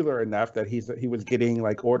popular enough that he was getting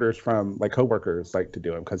like orders from like coworkers like to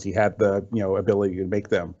do them because he had the ability to make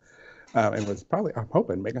them, and was probably, I'm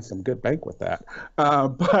hoping, making some good bank with that.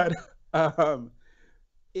 But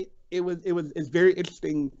it's very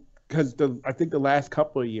interesting because I think the last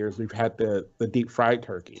couple of years we've had the deep fried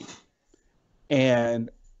turkey, and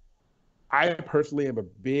I personally am a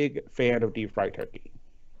big fan of deep fried turkey.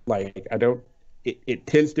 Like it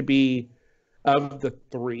tends to be, of the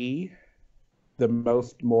three, the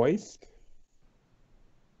most moist,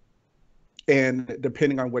 and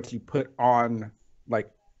depending on what you put on like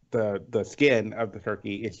the skin of the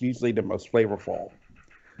turkey, it's usually the most flavorful.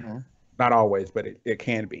 Mm-hmm. Not always, but it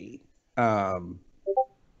can be. But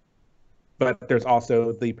there's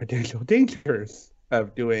also the potential dangers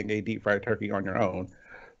of doing a deep fried turkey on your own.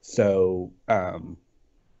 So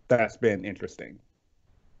that's been interesting.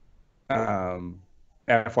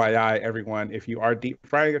 FYI, everyone, if you are deep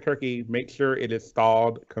frying a turkey, make sure it is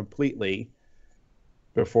thawed completely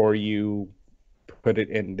before you put it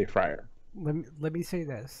in the fryer. Let me say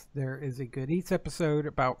this. There is a Good Eats episode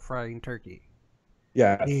about frying turkey.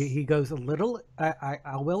 Yes. He goes a little,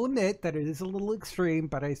 I will admit that it is a little extreme,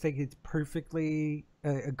 but I think it's perfectly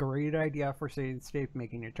a great idea for saying safe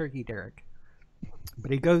making your turkey, Derek.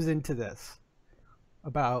 But he goes into this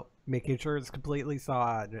about making sure it's completely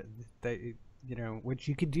thawed, that which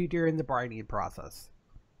you can do during the brining process.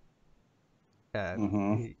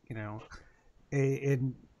 In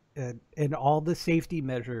all the safety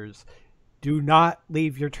measures, do not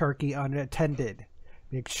leave your turkey unattended.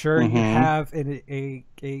 Make sure you have a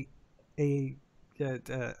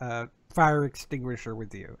fire extinguisher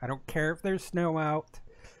with you. I don't care if there's snow out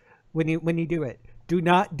when you do it. Do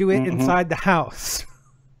not do it inside the house.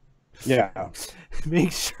 Yeah.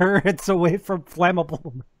 Make sure it's away from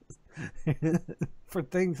flammable for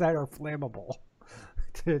things that are flammable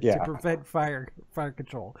to prevent fire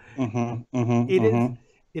control. It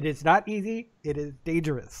is not easy. It is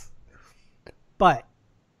dangerous. But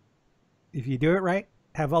if you do it right,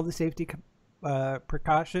 have all the safety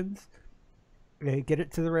precautions, get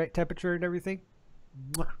it to the right temperature and everything,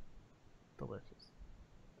 delicious.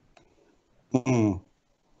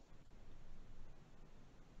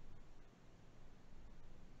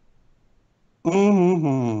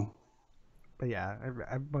 But yeah,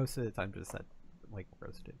 I most of the time just said like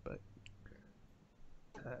roasted, but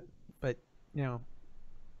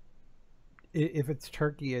if it's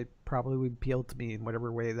turkey, it probably would appeal to me in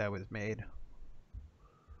whatever way that was made.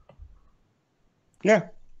 Yeah.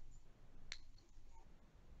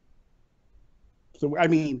 So I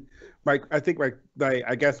mean, like I think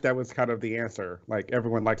I guess that was kind of the answer. Like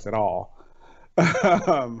everyone likes it all.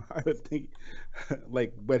 I would think,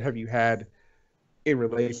 like, what have you had in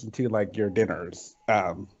relation to like your dinners?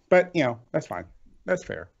 But that's fine. That's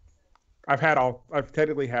fair. I've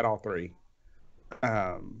technically had all three.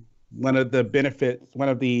 One of the benefits, one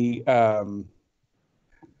of the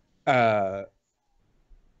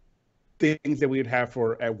things that we would have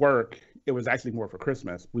for at work, it was actually more for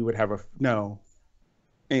Christmas. We would have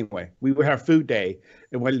we would have food day,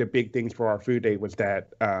 and one of the big things for our food day was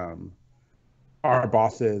that our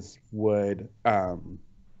bosses would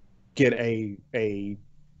get a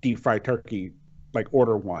deep fried turkey, like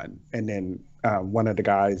order one, and then one of the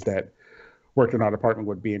guys that worked in our department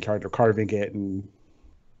would be in charge of carving it, and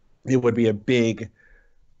it would be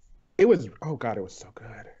it was, oh God, it was so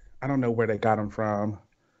good. I don't know where they got them from.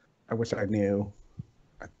 I wish I knew.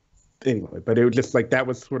 Anyway, but it was just like, that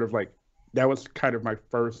was kind of my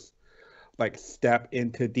first like step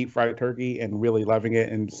into deep fried turkey and really loving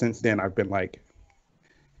it. And since then, I've been like,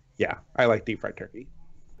 yeah, I like deep fried turkey.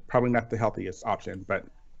 Probably not the healthiest option, but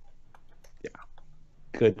yeah,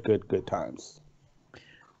 good times.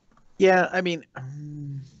 Yeah, I mean,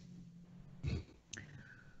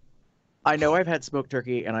 I know I've had smoked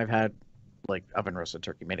turkey and I've had like oven roasted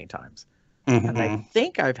turkey many times. And I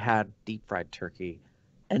think I've had deep fried turkey.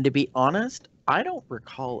 And to be honest, I don't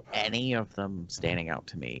recall any of them standing out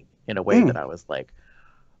to me in a way that I was like,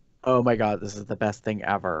 oh my God, this is the best thing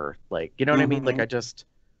ever. Like, you know what I mean? Like, I just,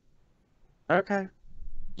 okay.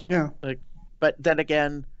 Yeah. Like, but then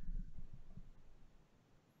again,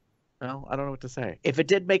 well, I don't know what to say. If it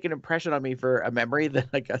did make an impression on me for a memory, then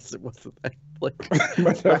I guess it wasn't that, like,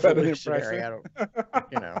 Must have had an revolutionary. impression. I don't,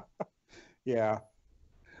 you know. Yeah.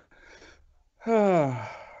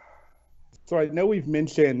 So I know we've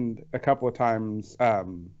mentioned a couple of times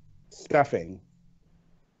stuffing,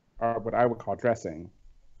 or what I would call dressing.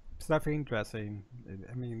 Stuffing, dressing.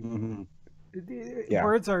 I mean, Yeah.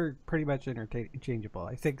 words are pretty much interchangeable.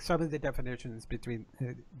 I think some of the definitions between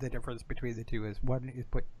the difference between the two is one is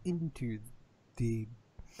put into the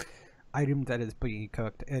item that is being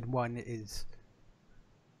cooked, and one is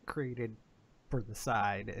created for the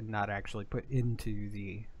side and not actually put into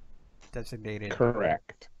the designated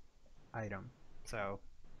Correct. item. So,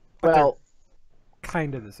 Well,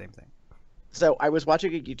 kind of the same thing. so I was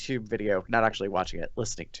watching a YouTube video, not actually watching it,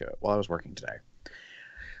 listening to it while I was working today.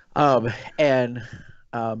 And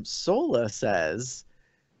Sola says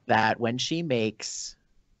that when she makes,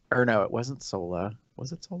 or no, it wasn't Sola.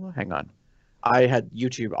 Was it Sola? Hang on. I had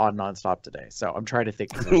YouTube on nonstop today, so I'm trying to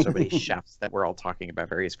think because there's so many chefs that we're all talking about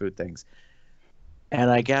various food things.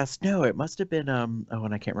 And I guess, no, it must have been, and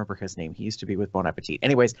I can't remember his name. He used to be with Bon Appetit.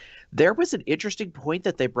 Anyways, there was an interesting point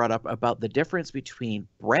that they brought up about the difference between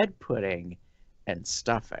bread pudding and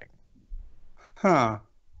stuffing. Huh.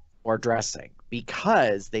 Or dressing,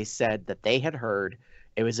 because they said that they had heard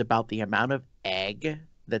it was about the amount of egg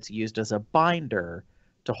that's used as a binder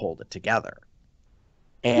to hold it together.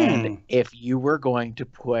 And if you were going to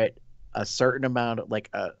put a certain amount, like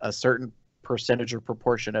a certain percentage or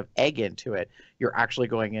proportion of egg into it, you're actually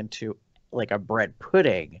going into like a bread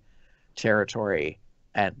pudding territory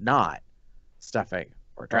and not stuffing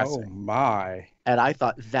or dressing. Oh my. And I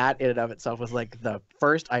thought that in and of itself was like the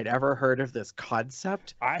first I'd ever heard of this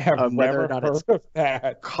concept. I have of whether never or not heard it's of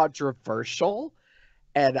that. controversial.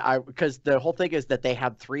 And because the whole thing is that they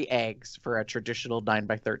had 3 eggs for a traditional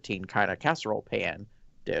 9x13 kind of casserole pan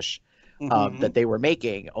dish that they were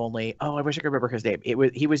making. Only, I wish I could remember his name.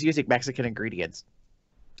 He was using Mexican ingredients,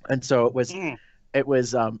 and so it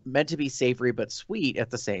was meant to be savory but sweet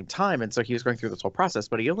at the same time. And so he was going through this whole process,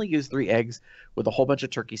 but he only used 3 eggs with a whole bunch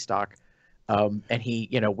of turkey stock. And he,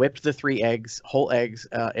 whipped the 3 eggs, whole eggs,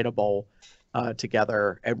 in a bowl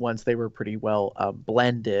together. And once they were pretty well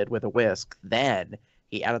blended with a whisk, then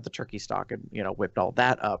he added the turkey stock and, whipped all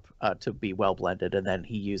that up to be well blended. And then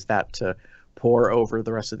he used that to pour over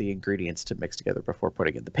the rest of the ingredients to mix together before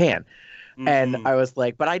putting in the pan. And I was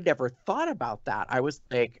like, but I never thought about that. I was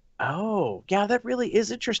like, oh, yeah, that really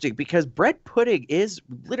is interesting, because bread pudding is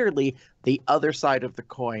literally the other side of the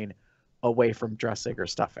coin away from dressing or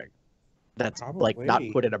stuffing. That's like not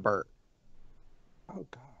put in a burr. Oh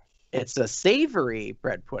gosh. It's a savory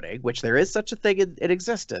bread pudding, which there is such a thing in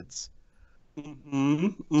existence.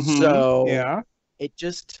 So yeah, it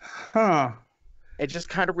just kind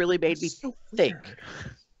of really made me think.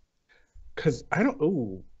 Because I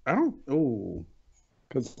don't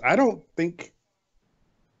think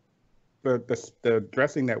the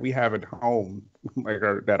dressing that we have at home, like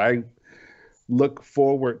that I look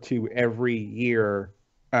forward to every year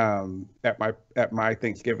at my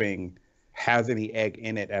Thanksgiving, has any egg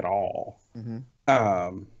in it at all. And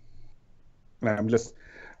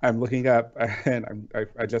I'm looking up, and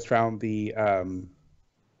I just found the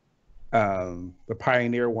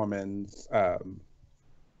Pioneer Woman's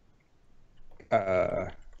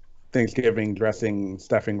Thanksgiving dressing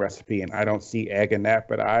stuffing recipe, and I don't see egg in that,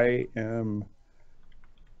 but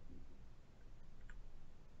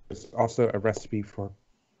there's also a recipe for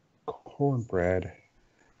cornbread.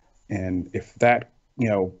 And if that,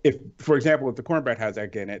 if, for example, if the cornbread has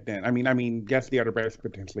egg in it, then I mean, yes, the other breads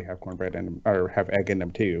potentially have cornbread in them, or have egg in them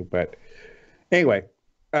too. But anyway,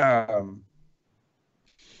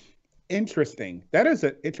 interesting. That is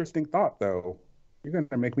an interesting thought, though. You're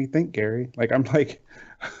gonna make me think, Gary. Like I'm like,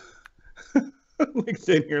 like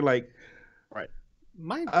sitting here, like, right.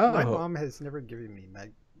 My mom has never given me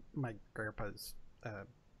my grandpa's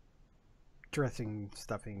dressing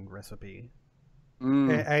stuffing recipe.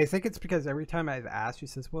 I think it's because every time I've asked, she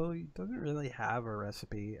says, "Well, he doesn't really have a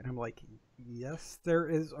recipe," and I'm like, "Yes, there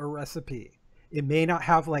is a recipe. It may not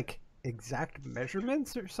have like exact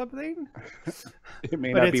measurements or something. It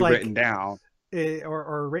may But not it's be like- written down.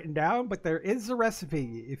 Or written down, but there is a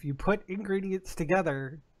recipe. If you put ingredients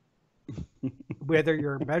together, whether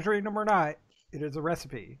you're measuring them or not, it is a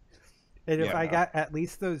recipe. And if I Yeah. got at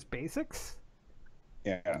least those basics,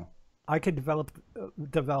 Yeah. I could develop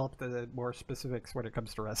the more specifics when it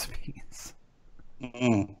comes to recipes."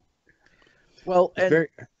 Mm. Well, It's and very...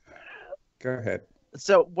 Go ahead.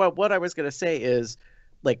 so what I was going to say is,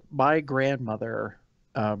 like, my grandmother,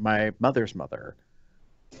 my mother's mother,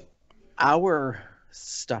 our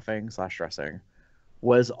stuffing / dressing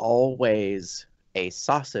was always a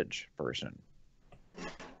sausage version.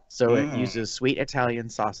 So it uses sweet Italian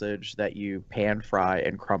sausage that you pan fry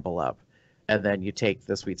and crumble up. And then you take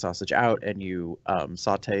the sweet sausage out and you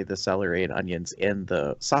saute the celery and onions in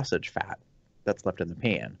the sausage fat that's left in the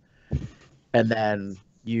pan. And then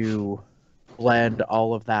you blend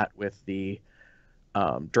all of that with the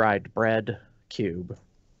dried bread cube.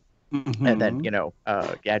 And then,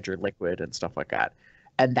 add your liquid and stuff like that.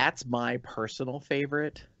 And that's my personal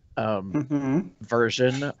favorite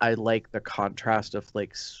version. I like the contrast of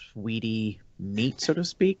like sweetie meat, so to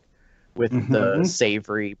speak, with the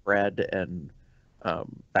savory bread and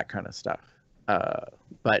that kind of stuff.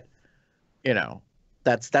 But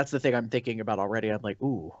that's the thing I'm thinking about already. I'm like,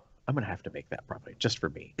 ooh, I'm gonna have to make that probably just for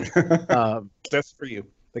me. Just for you.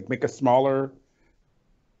 Like make a smaller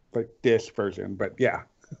like dish version, but yeah.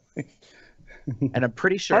 And I'm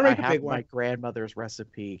pretty sure I'll I make a have big my one. grandmother's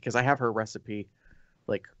recipe, because I have her recipe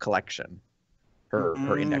like collection,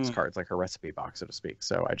 her index cards, like her recipe box, so to speak.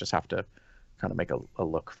 So I just have to kind of make a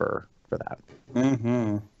look for that.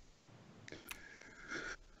 Mm-hmm.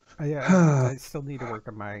 I still need to work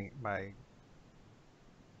on my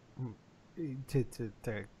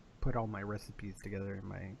to put all my recipes together in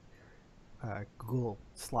my Google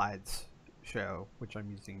Slides show, which I'm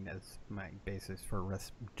using as my basis for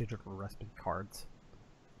digital recipe cards.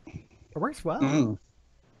 It works well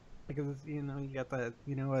because you got the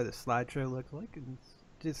what a slideshow looks like, and it's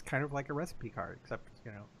just kind of like a recipe card, except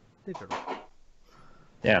digital.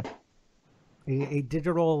 Yeah. A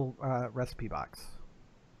digital recipe box.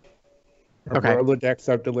 A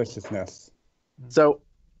Rolodex of deliciousness. So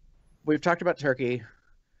we've talked about turkey,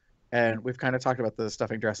 and we've kind of talked about the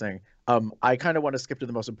stuffing dressing. I kind of want to skip to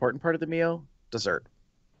the most important part of the meal, dessert.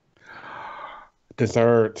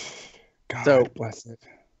 Dessert. God So- bless it.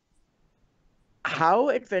 How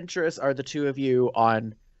adventurous are the two of you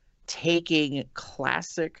on taking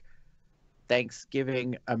classic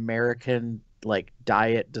Thanksgiving American like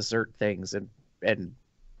diet dessert things and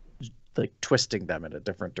like twisting them in a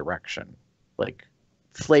different direction? Like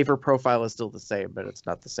flavor profile is still the same, but it's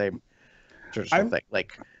not the same traditional thing.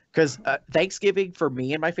 Like, because Thanksgiving for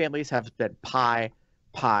me and my families have been pie,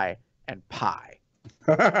 and pie.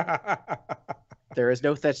 There is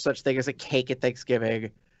no such thing as a cake at Thanksgiving.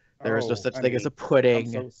 There is no such thing as a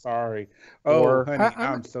pudding. I'm so sorry. Oh, Or- honey,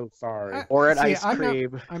 I'm so sorry. Or an See, ice I'm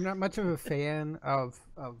cream. I'm not much of a fan of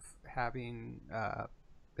having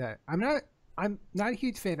that. I'm not a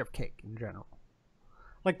huge fan of cake in general.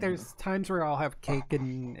 Like there's times where I'll have cake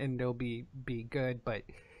and it'll be good, but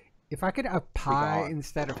if I could have pie gone.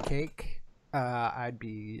 instead of cake, I'd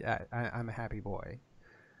be I'm a happy boy.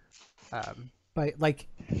 But like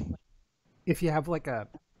if you have like a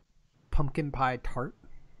pumpkin pie tart,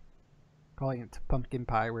 calling it pumpkin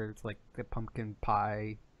pie, where it's like the pumpkin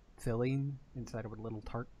pie filling inside of a little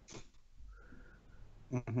tart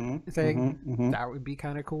thing, that would be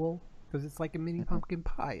kind of cool because it's like a mini pumpkin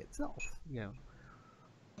pie itself,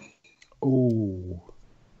 Oh.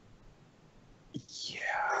 Yeah.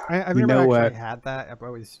 I've You never know actually what? had that.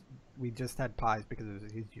 We just had pies because it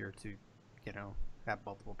was easier to, have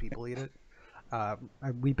multiple people eat it.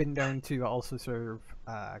 We've been known to also serve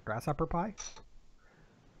grasshopper pie.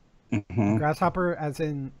 Grasshopper as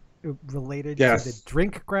in related to the Yes.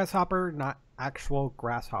 drink grasshopper, not actual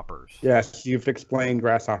grasshoppers. Yes, you've explained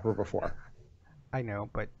grasshopper before. I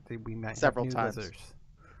know, but we might Several have new times. listeners.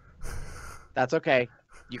 That's okay.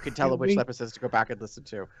 You can tell them which We- episodes to go back and listen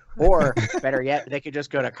to. Or better yet, they could just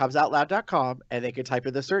go to cubsoutloud.com and they could type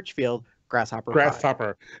in the search field grasshopper.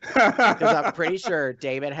 Grasshopper. Because I'm pretty sure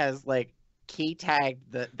David has like key tagged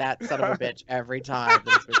that son of a bitch every time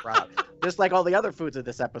that it's been brought up. Just like all the other foods in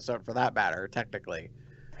this episode for that matter, technically.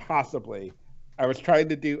 Possibly. I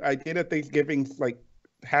did a Thanksgiving like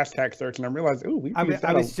hashtag search and I realized,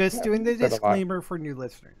 I was just doing the disclaimer for new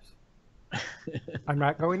listeners. I'm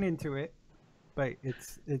not going into it. but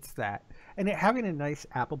it's that, and having a nice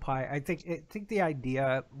apple pie. I think the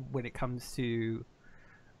idea when it comes to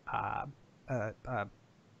uh,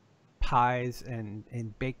 pies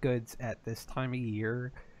and baked goods at this time of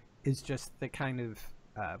year is just the kind of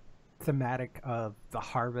thematic of the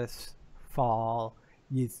harvest, fall.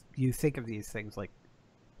 You think of these things like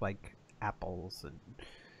apples and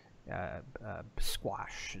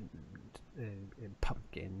squash and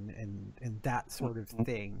pumpkin and that sort of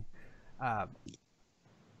thing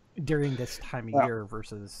during this time of year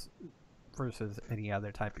versus any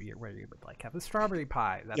other type of year where you would like have a strawberry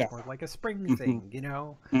pie. That's more like a spring thing, you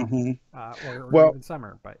know, or even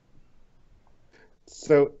summer. But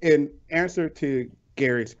so in answer to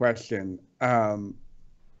Gary's question,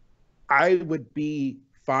 I would be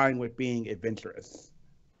fine with being adventurous.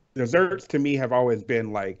 Desserts to me have always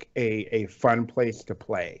been like a fun place to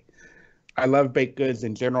play. I love baked goods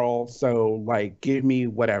in general, so like give me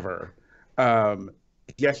whatever.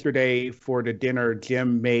 Yesterday for the dinner,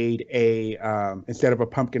 Jim made a instead of a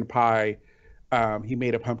pumpkin pie, he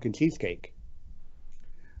made a pumpkin cheesecake,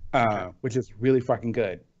 which is really fucking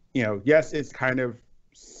good. You know, yes, it's kind of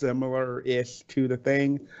similar-ish to the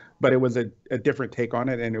thing, but it was a different take on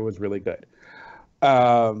it, and it was really good.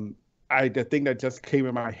 The thing that just came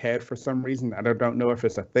in my head for some reason, I don't know if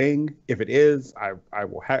it's a thing. If it is, I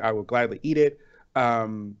will gladly eat it.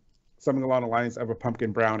 Something along the lines of a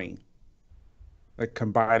pumpkin brownie, like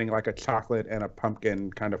combining like a chocolate and a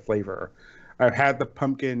pumpkin kind of flavor. I've had the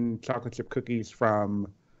pumpkin chocolate chip cookies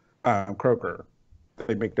from Kroger.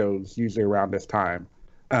 They make those usually around this time.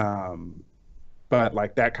 But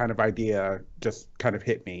like that kind of idea just kind of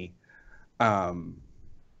hit me.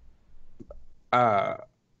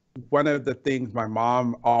 One of the things my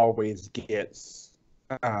mom always gets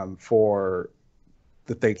for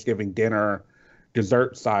the Thanksgiving dinner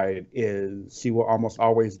dessert side is she will almost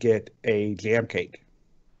always get a jam cake,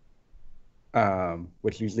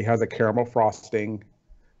 which usually has a caramel frosting.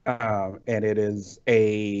 And it is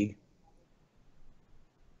if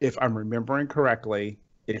I'm remembering correctly,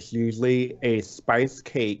 it's usually a spice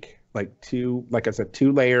cake, like I said,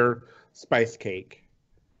 2-layer spice cake.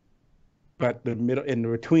 But the middle, in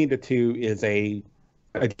between the two, is a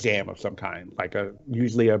jam of some kind,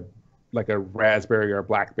 usually a raspberry or a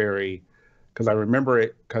blackberry, because I remember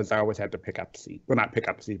it because I always had to pick up the seeds. Well, not pick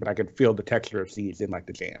up the seeds, but I could feel the texture of seeds in like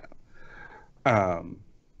the jam.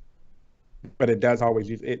 But it does always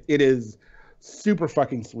use it. It is super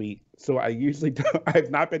fucking sweet. So I usually don't. I've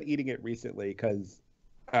not been eating it recently because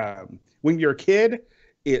when you're a kid,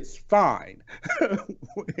 it's fine.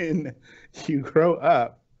 When you grow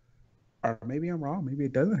up. Or maybe I'm wrong. Maybe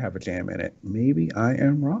it doesn't have a jam in it. Maybe I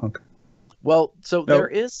am wrong. Well, so there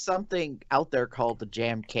is something out there called the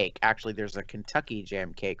jam cake. Actually, there's a Kentucky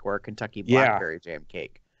jam cake or a Kentucky blackberry jam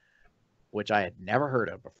cake, which I had never heard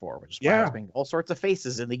of before, which is why I was making all sorts of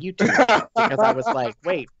faces in the YouTube because I was like,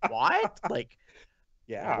 wait, what? Like,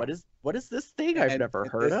 what is this thing I've never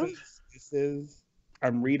heard of?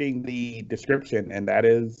 I'm reading the description, and that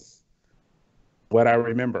is what I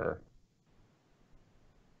remember.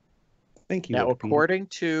 Thank you. Now, according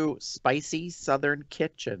to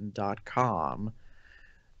SpicySouthernKitchen.com,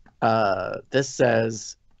 this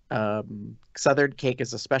says Southern cake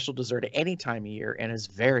is a special dessert at any time of year and is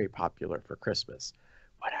very popular for Christmas.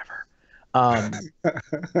 Whatever.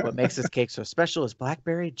 What makes this cake so special is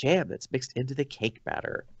blackberry jam that's mixed into the cake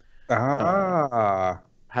batter.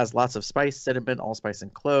 Has lots of spice, cinnamon, allspice,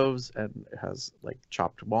 and cloves, and it has like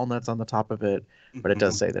chopped walnuts on the top of it. But it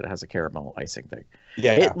does say that it has a caramel icing thing.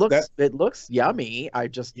 Yeah, it looks yummy.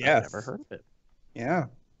 I've never heard of it. Yeah,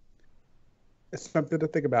 it's something to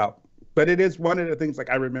think about. But it is one of the things, like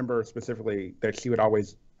I remember specifically that she would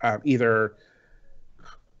always either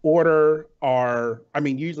order or, I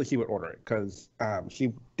mean, usually she would order it because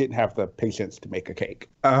she didn't have the patience to make a cake.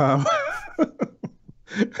 I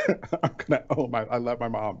love my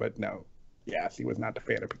mom, but no, she was not a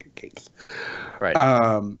fan of picking cakes. Right.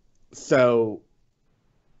 So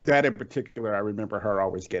that in particular, I remember her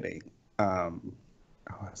always getting. Oh,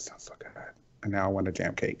 that sounds so good. And now I want a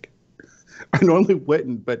jam cake. I normally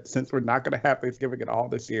wouldn't, but since we're not going to have Thanksgiving at all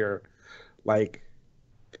this year, like,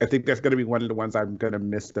 I think that's going to be one of the ones I'm going to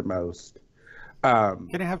miss the most.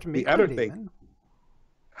 Gonna have to make the other thing.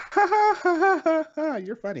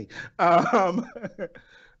 You're funny.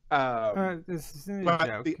 This is a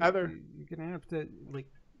joke. The other, you're gonna have to, like,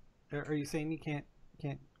 are you saying you can't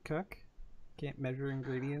cook, can't measure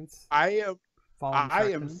ingredients? I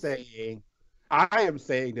am saying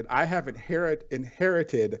that I have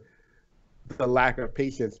inherited the lack of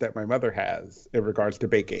patience that my mother has in regards to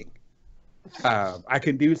baking. I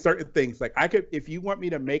can do certain things. Like I could, if you want me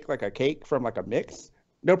to make like a cake from like a mix,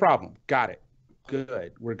 no problem. Got it.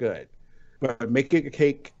 Good. We're good. But making a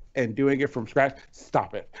cake and doing it from scratch,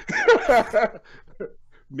 stop it.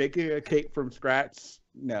 Making a cake from scratch,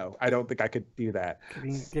 no, I don't think I could do that.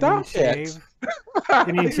 Getting shade.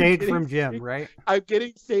 Getting shade from Jim, right? I'm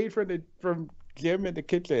getting shade from Jim in the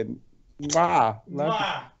kitchen. Wow.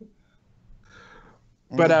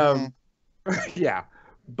 But yeah.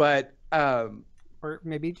 But or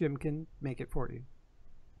maybe Jim can make it for you.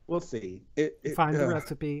 We'll see. Find the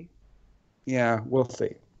recipe. Yeah, we'll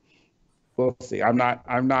see. We'll see. I'm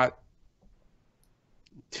not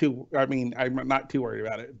too. I mean, I'm not too worried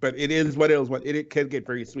about it. But it is what it is. What it can get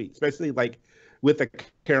very sweet, especially like with the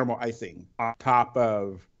caramel icing on top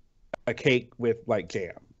of a cake with like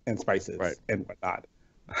jam and spices and whatnot.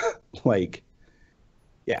 Like,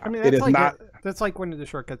 yeah, I mean, it is not. That's like one of the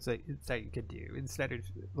shortcuts that you could do instead of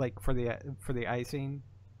like for the icing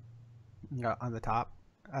on the top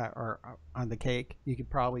or on the cake. You could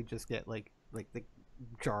probably just get like the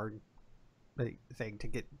jarred thing to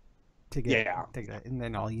get take that, and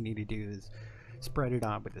then all you need to do is spread it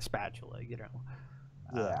on with a spatula. You know,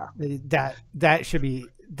 that should be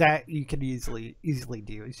that you can easily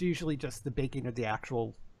do. It's usually just the baking of the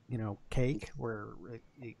actual cake where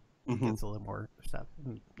it gets a little more stuff.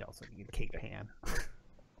 And you also need a cake pan.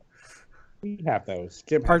 We have those.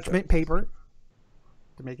 Parchment paper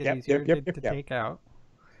to make it easier to take out.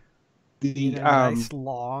 The nice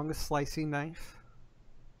long slicing knife.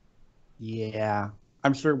 Yeah,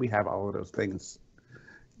 I'm sure we have all of those things.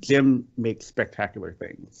 Jim makes spectacular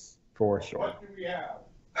things for sure. What do we have?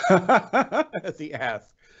 As he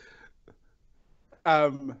asks.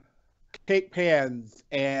 Cake pans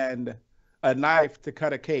and a knife to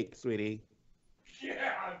cut a cake, sweetie. Yeah,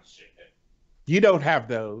 shit. You don't have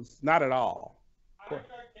those, not at all. I got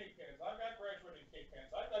cake pans. I've got graduated cake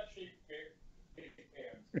pans. I've got cheap cake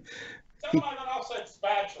pans. Someone else said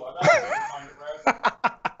spatula. That's find it, Red.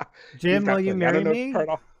 Jim, will you marry me?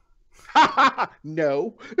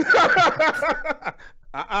 No.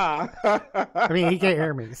 I mean, he can't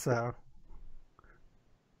hear me, so.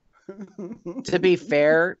 To be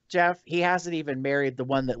fair, Jeff, he hasn't even married the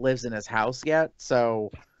one that lives in his house yet. So,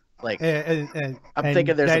 like, I'm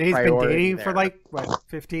thinking there's a priority he's been dating there. for like, what,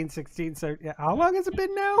 15, 16, 17, how long has it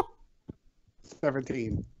been now?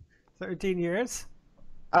 17 years?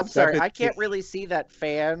 I'm sorry, I can't really see that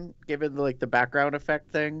fan given the background effect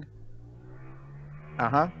thing.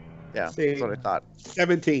 Yeah, that's what I thought.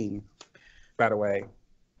 17, by the way.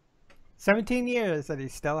 17 years and he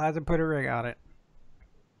still hasn't put a ring on it.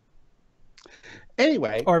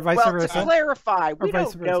 Anyway, or vice versa. To clarify, we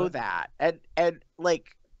don't know that, and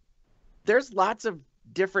like, there's lots of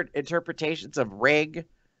different interpretations of rig,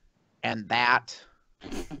 and that.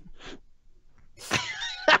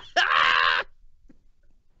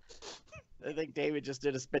 I think David just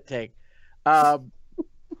did a spit take.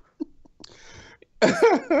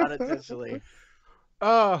 Unintentionally.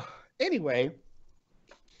 Anyway,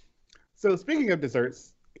 so speaking of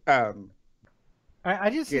desserts,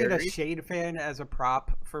 I just need a shade fan as a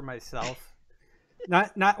prop for myself.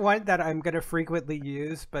 Not one that I'm going to frequently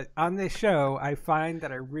use, but on this show, I find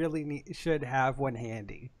that I really should have one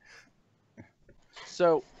handy.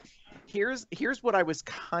 So here's what I was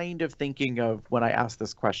kind of thinking of when I asked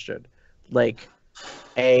this question. Like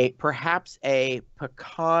perhaps a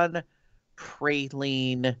pecan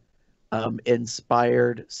praline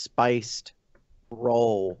inspired spiced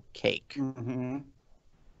roll cake. Mm-hmm.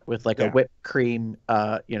 With like a whipped cream,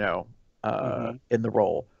 in the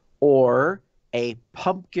roll, or a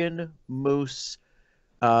pumpkin mousse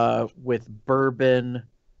with bourbon,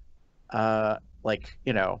 kind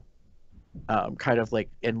of like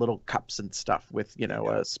in little cups and stuff with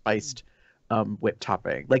a spiced whipped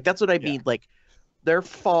topping. Like that's what I mean. Like they're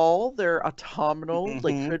fall, they're autumnal,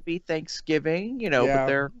 like could be Thanksgiving,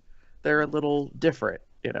 but they're a little different,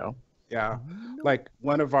 Yeah, like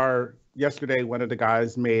yesterday, one of the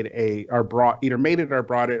guys made either made it or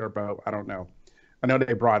brought it or both. I don't know. I know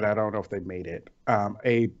they brought it. I don't know if they made it.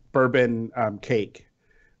 A bourbon cake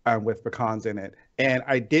with pecans in it. And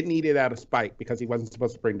I didn't eat it out of spite because he wasn't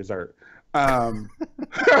supposed to bring dessert.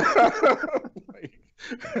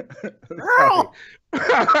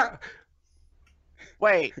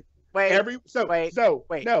 Wait.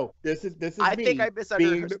 No, this is I me think I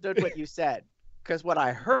misunderstood what you said. Because what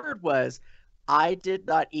I heard was, I did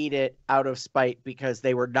not eat it out of spite because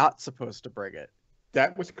they were not supposed to bring it.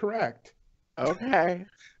 That was correct. Okay.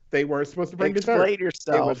 They weren't supposed to bring Explain dessert.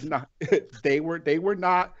 yourself. It was not. They were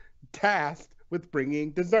not tasked with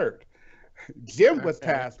bringing dessert. Jim was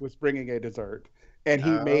tasked with bringing a dessert, and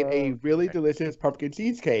he made a really Okay. delicious pumpkin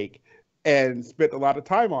cheesecake and spent a lot of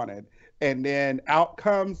time on it. And then out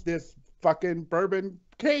comes this fucking bourbon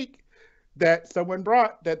cake that someone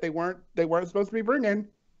brought that they weren't supposed to be bringing,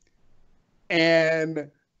 and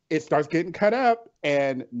it starts getting cut up,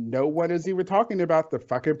 and no one is even talking about the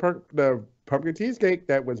fucking the pumpkin cheesecake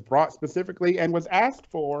that was brought specifically and was asked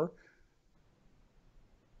for,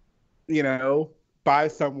 you know, by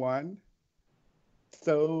someone.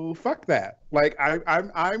 So fuck that. Like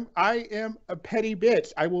I am a petty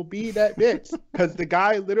bitch. I will be that bitch because the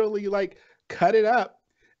guy literally like cut it up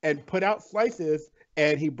and put out slices,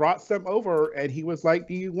 and he brought some over, and he was like,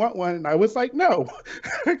 "Do you want one?" And I was like, "No,"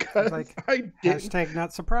 because Like, I didn't. hashtag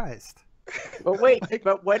not surprised. But wait, Like,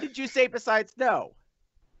 but what did you say besides no?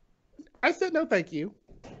 I said no, thank you.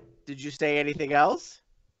 Did you say anything else?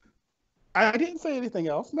 I didn't say anything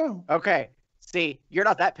else. No. Okay. See, you're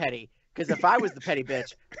not that petty. Because if I was the petty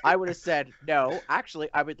bitch, I would have said, no, actually,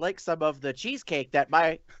 I would like some of the cheesecake that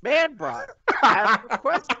my man brought as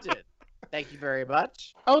requested. Thank you very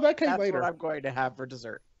much. Oh, that came That's later. what I'm going to have for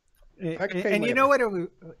dessert. That came And you later. know what?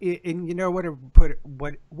 And you know what?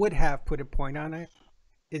 What would have put a point on it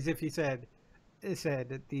is if he said, "It said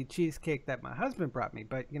that the cheesecake that my husband brought me,"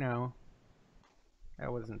 but you know,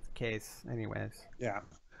 that wasn't the case, anyways. Yeah.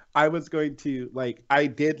 I was going to like. I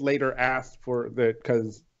did later ask for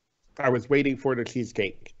because I was waiting for the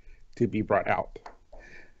cheesecake to be brought out,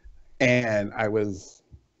 and I was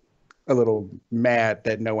a little mad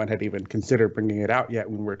that no one had even considered bringing it out yet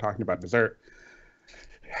when we were talking about dessert.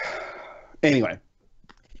 Anyway,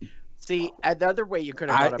 See, another way you could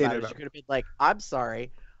have thought about it ended is you up- could have been like, I'm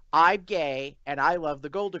sorry, I'm gay and I love the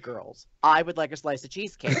Golden Girls. I would like a slice of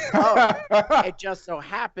cheesecake. Oh, it just so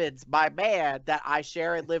happens my man that I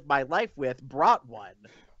share and live my life with brought one.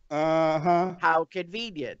 uh-huh. How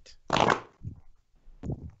convenient.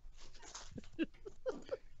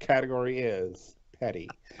 Category is petty.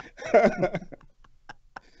 Is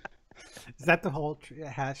that the whole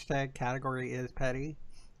hashtag category is petty?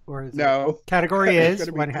 Or is No. it category It's is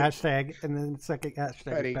gonna be one hashtag and then the second hashtag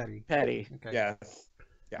Petty. is petty? Petty. Okay. Yes.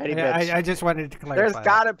 Yeah. Petty bitch. I just wanted to clarify. There's that.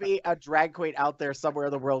 got to be a drag queen out there somewhere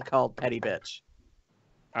in the world called Petty Bitch.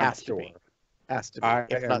 I'm Has to sure. be. Has to be. I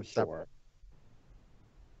if am not sure.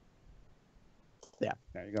 Yeah.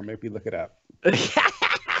 Now you're gonna make me look it up.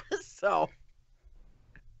 So,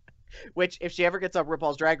 which if she ever gets on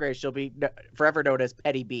RuPaul's Drag Race, she'll be forever known as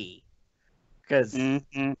Petty B, because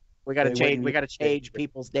Mm-hmm. we got to They change. wouldn't We got to even- change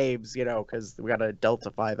people's names, you know, because we got to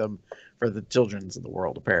adultify them for the children's in the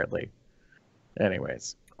world, apparently.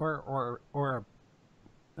 Anyways, Or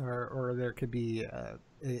there could be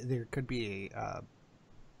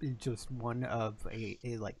just one of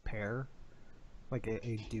a like pair, like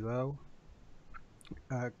a duo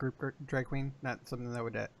group drag queen. Not something that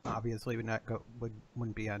would obviously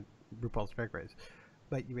wouldn't be on RuPaul's Drag Race,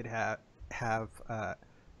 but you would have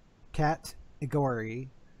Cat Igori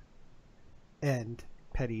and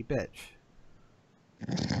Petty Bitch.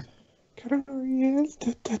 Category is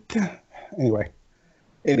anyway.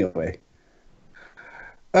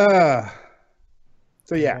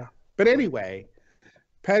 So yeah. But anyway,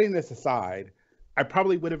 pettiness aside, I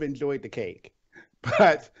probably would have enjoyed the cake.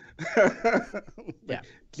 But Yeah.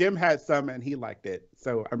 Jim had some and he liked it.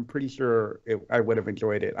 So I'm pretty sure I would have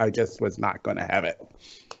enjoyed it. I just was not going to have it.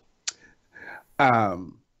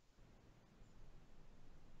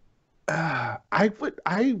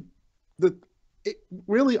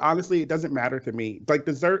 Really, honestly, it doesn't matter to me. Like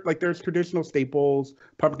dessert, like there's traditional staples: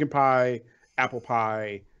 pumpkin pie, apple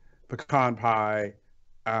pie, pecan pie,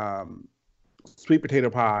 sweet potato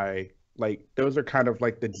pie. Like those are kind of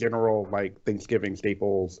like the general like Thanksgiving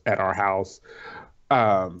staples at our house.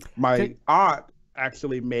 My aunt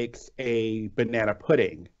actually makes a banana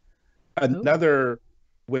pudding. Another,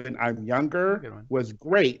 when I'm younger, was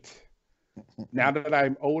great. Now that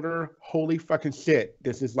I'm older, holy fucking shit,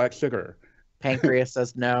 this is like sugar. Pancreas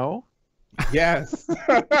says no. Yes.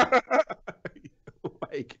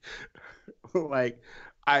 like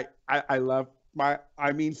I love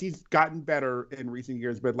I mean, she's gotten better in recent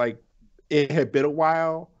years, but like it had been a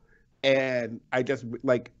while, and I just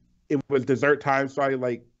like it was dessert time, so I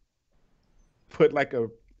like put like a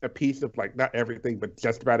piece of like not everything, but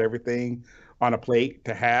just about everything on a plate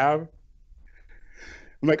to have.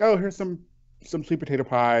 I'm like, oh, here's some sweet potato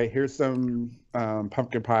pie, here's some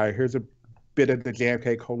pumpkin pie, here's a bit of the jam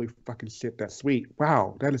cake. Holy fucking shit, that's sweet.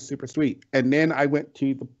 Wow, that is super sweet. And then I went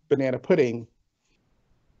to the banana pudding,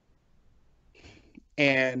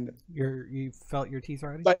 and you felt your teeth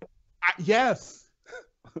already? Like, yes,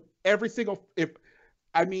 every single.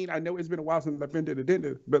 I mean, I know it's been a while since I've been to the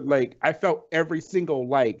dentist, but like I felt every single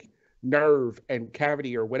like nerve and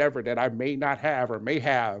cavity or whatever that I may not have or may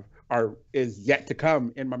have is yet to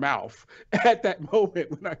come in my mouth at that moment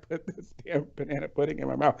when I put this damn banana pudding in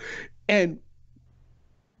my mouth. And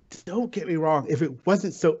don't get me wrong, if it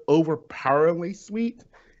wasn't so overpoweringly sweet,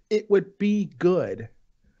 it would be good.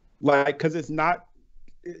 Like, because it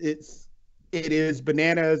is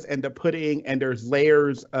bananas and the pudding, and there's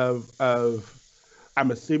layers of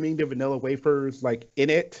I'm assuming the vanilla wafers like in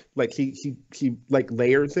it, like she like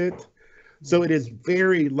layers it, so it is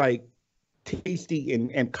very like tasty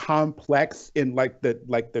and complex in like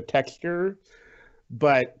the texture,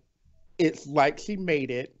 but it's like she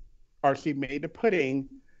made the pudding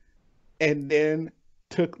and then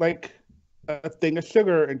took like a thing of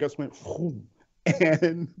sugar and just went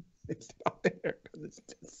and it's out there because it's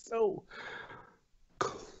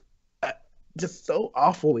just so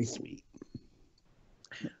awfully sweet.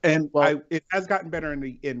 And it has gotten better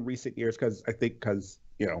in recent years because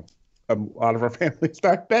you know a lot of our family is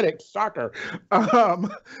diabetic. Shocker. Well,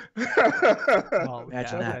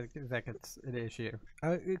 that gets an issue.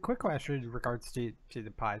 A quick question in regards to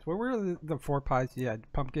the pies. What were the 4 pies? You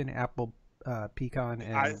had pumpkin, apple, pecan,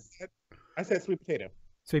 and I said sweet potato.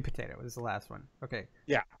 Sweet potato was the last one. Okay.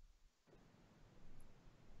 Yeah.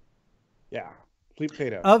 Sweet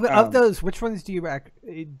potato. Of those, which ones do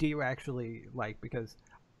you actually like? Because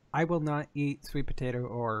I will not eat sweet potato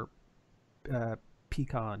or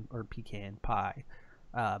pecan pie,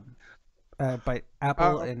 but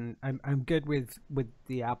apple and I'm good with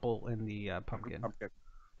the apple and the pumpkin.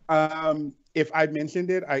 If I mentioned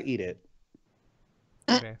it, I eat it.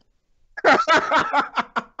 Okay.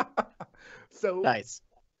 So nice.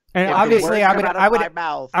 And if obviously, I would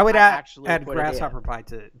add put grasshopper pie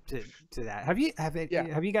to that. Have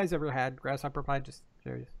you guys ever had grasshopper pie? Just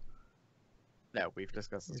curious. No, we've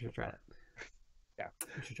discussed this. You should try it. Yeah,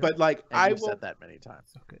 but like I will said that many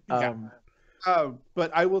times. Okay.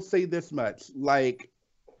 But I will say this much: like,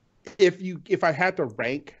 if I had to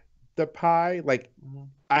rank the pie, like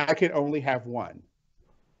I could only have one.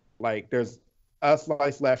 Like, there's a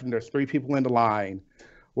slice left, and there's 3 people in the line.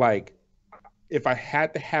 Like, if I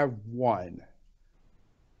had to have one,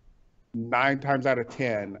 9 times out of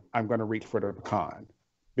 10, I'm going to reach for the pecan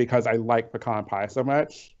because I like pecan pie so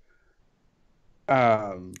much.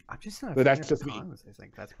 I'm just not. But that's just me. I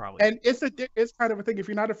think that's probably. And it's kind of a thing. If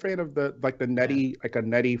you're not a fan of the nutty, like a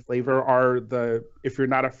nutty flavor, or if you're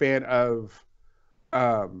not a fan of,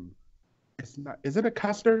 it's not. Is it a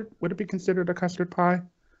custard? Would it be considered a custard pie?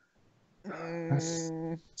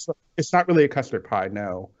 It's not really a custard pie,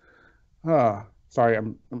 no. Sorry,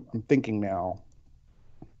 I'm thinking now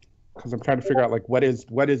because I'm trying to figure out like what is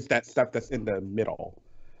that stuff that's in the middle.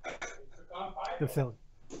 The filling.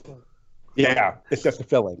 Yeah, it's just a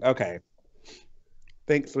filling. Okay.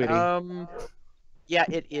 Thanks, sweetie. Yeah,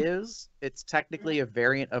 it is. It's technically a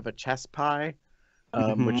variant of a chess pie,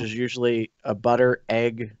 which is usually a butter,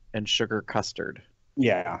 egg, and sugar custard.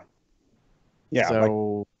 Yeah. Yeah.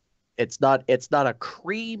 So it's not a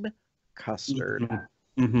cream custard.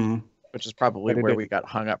 Which is probably where we got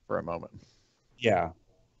hung up for a moment. Yeah,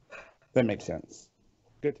 that makes sense.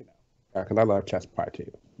 Good to know. Because I love chess pie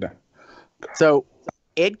too. Yeah. So,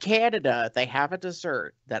 in Canada, they have a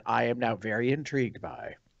dessert that I am now very intrigued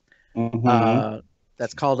by.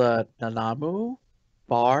 That's called a nanamu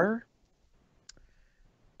bar.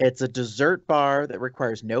 It's a dessert bar that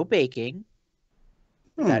requires no baking.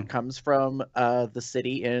 That comes from the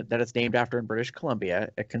city that it's named after in British Columbia.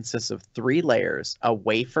 It consists of 3 layers: a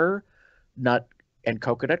wafer, nut, and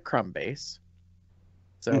coconut crumb base.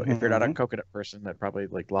 So if you're not a coconut person, that probably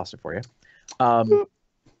like lost it for you.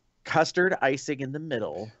 Custard icing in the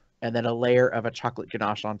middle, and then a layer of a chocolate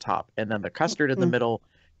ganache on top. And then the custard in the middle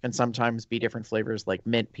can sometimes be different flavors like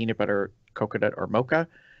mint, peanut butter, coconut, or mocha.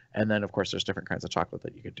 And then, of course, there's different kinds of chocolate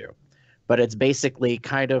that you could do. But it's basically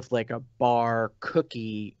kind of like a bar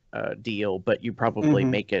cookie deal, but you probably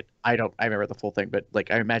make it. I remember the full thing, but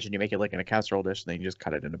like I imagine you make it like in a casserole dish, and then you just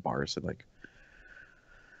cut it into bars and like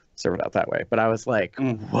serve it out that way. But I was like,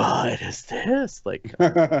 what is this? Like,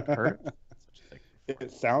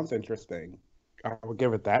 it sounds interesting. I would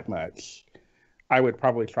give it that much. I would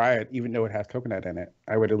probably try it, even though it has coconut in it.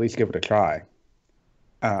 I would at least give it a try.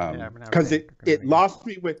 Because it lost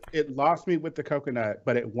me with the coconut,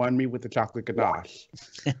 but it won me with the chocolate ganache.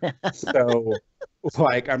 So,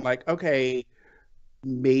 like, I'm like, okay,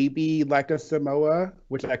 maybe like a Samoa,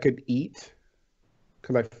 which I could eat,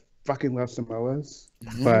 because I fucking love Samoas.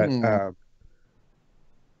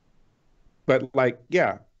 But like,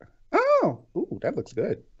 yeah. Oh, ooh, that looks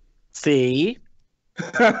good. See,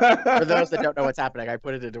 for those that don't know what's happening, I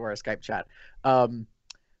put it into our Skype chat.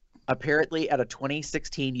 Apparently, at a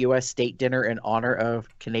 2016 U.S. state dinner in honor of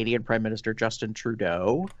Canadian Prime Minister Justin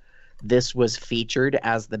Trudeau, this was featured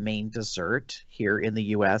as the main dessert here in the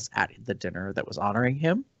U.S. at the dinner that was honoring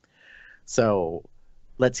him. So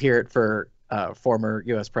let's hear it for former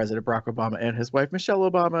U.S. President Barack Obama and his wife Michelle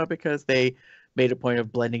Obama, because they made a point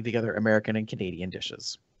of blending together American and Canadian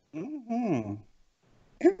dishes. Mm-hmm.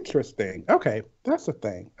 Interesting. Okay, that's a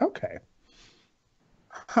thing. Okay.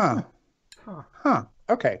 Huh.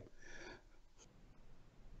 Okay.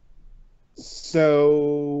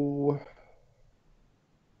 So,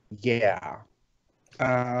 yeah.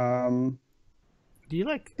 Do you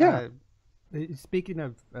like? Yeah. Speaking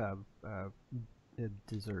of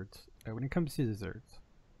desserts, when it comes to desserts,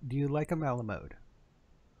 do you like them a la mode?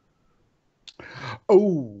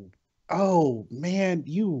 Oh, man,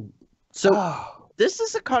 you. So Oh, this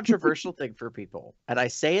is a controversial thing for people, and I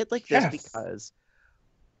say it like this yes. because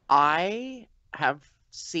I have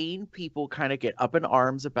seen people kind of get up in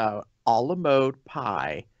arms about a la mode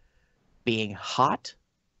pie being hot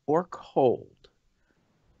or cold,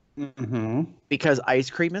 Mm-hmm. because ice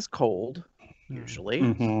cream is cold usually.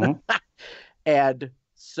 Mm-hmm. And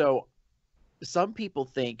so some people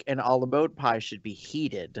think an a la mode pie should be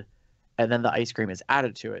heated and then the ice cream is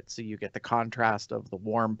added to it, so you get the contrast of the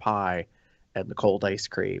warm pie and the cold ice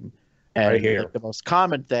cream. And Right here. like, the most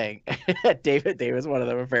common thing, David is one of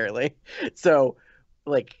them apparently. So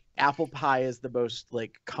like apple pie is the most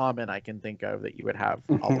like common I can think of that you would have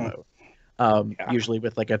a la mode. Yeah. Usually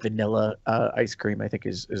with like a vanilla ice cream, I think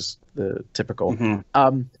is the typical.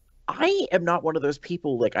 Mm-hmm. I am not one of those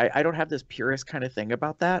people, like I don't have this purist kind of thing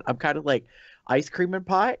about that. I'm kind of like, ice cream and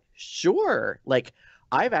pie, sure. Like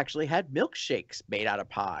I've actually had milkshakes made out of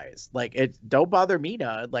pies. Like it don't bother me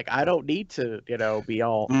none. Like I don't need to, be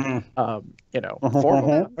all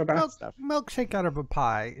formal about that stuff. Milkshake out of a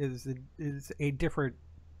pie is a different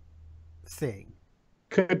thing.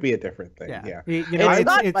 Could be a different thing. Yeah. It's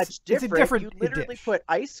not much different. It's a different You literally dish. put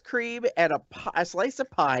ice cream and a slice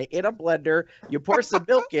of pie in a blender. You pour some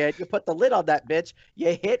milk in. You put the lid on that bitch.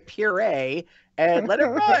 You hit puree and let it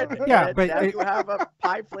run. Yeah, and but now you have a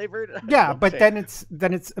pie flavored. Yeah, but milkshake.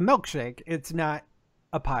 then it's a milkshake. It's not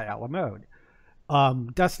a pie a la mode.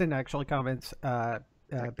 Dustin actually comments,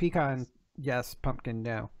 pecan yes, pumpkin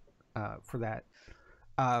no, for that.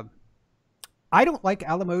 I don't like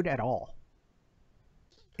a la mode at all.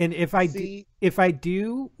 And if I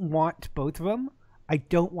do want both of them, I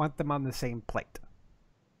don't want them on the same plate.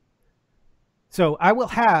 So I will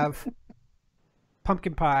have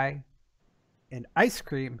pumpkin pie and ice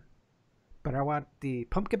cream, but I want the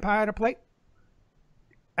pumpkin pie on a plate,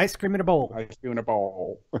 ice cream in a bowl. Ice cream in a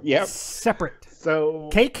bowl. Yep. Separate. So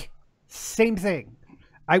cake, same thing.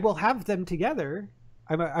 I will have them together.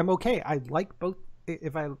 I'm okay. I like both.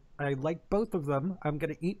 If I like both of them, I'm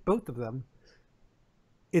gonna eat both of them.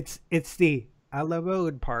 It's the a la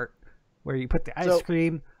mode part where you put the ice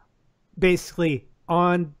cream basically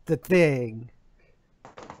on the thing.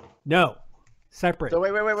 No, separate. So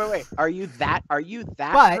wait. Are you that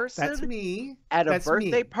But person? That's me. At a That's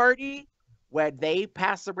birthday me. party when they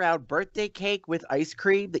pass around birthday cake with ice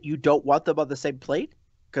cream that you don't want them on the same plate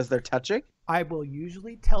because they're touching? I will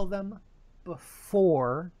usually tell them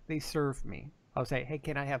before they serve me. I'll say, "Hey,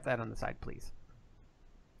 can I have that on the side, please?"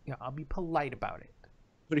 I'll be polite about it.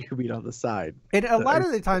 What do you mean on the side? And a lot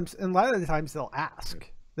of the times they'll ask.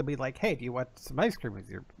 They'll be like, "Hey, do you want some ice cream with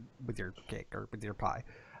your cake or with your pie?"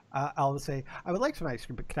 I'll say, "I would like some ice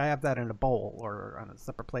cream, but can I have that in a bowl or on a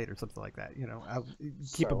separate plate or something like that?" I'll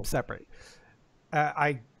keep them separate.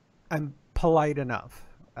 I'm polite enough,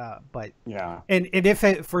 but yeah. And if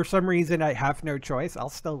for some reason I have no choice, I'll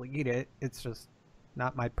still eat it. It's just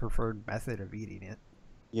not my preferred method of eating it.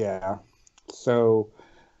 Yeah. So,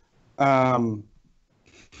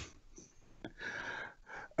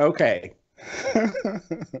 okay.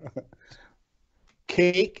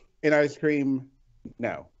 Cake and ice cream,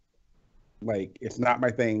 no. Like, it's not my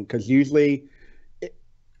thing, because usually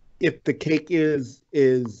if the cake is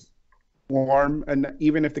warm, and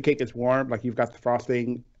even if the cake is warm, like you've got the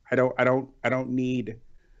frosting, I don't need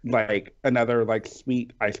like another like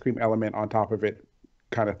sweet ice cream element on top of it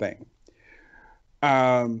kind of thing.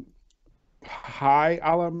 High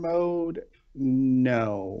a la mode,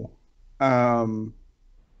 no. Not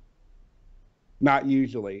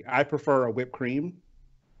usually. I prefer a whipped cream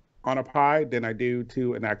on a pie than I do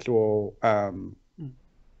to an actual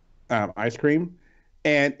ice cream.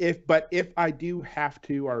 And if I do have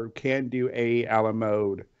to or can do a la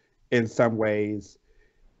mode in some ways,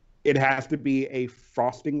 it has to be a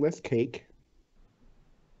frostingless cake.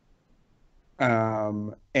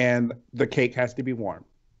 And the cake has to be warm.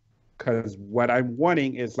 because what I'm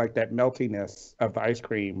wanting is like that meltiness of the ice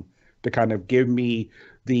cream to kind of give me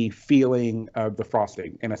the feeling of the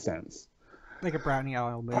frosting in a sense. Like a brownie a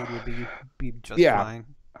la mode would be just Yeah. fine.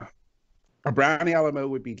 A brownie a la mode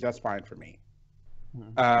would be just fine for me.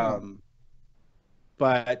 Mm-hmm.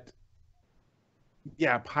 But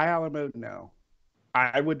yeah, pie a la mode, no.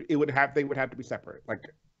 They would have to be separate, like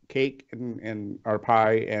cake and or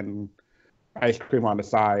pie and ice cream on the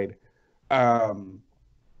side.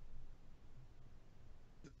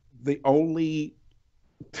 The only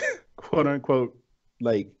quote unquote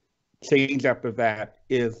like change up of that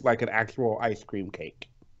is like an actual ice cream cake.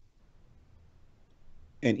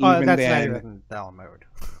 And even that's then, not even a la mode.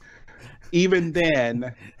 Even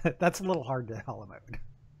then, that's a little hard to a la mode.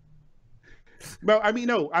 Well, I mean,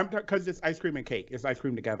 no, I'm because it's ice cream and cake. It's ice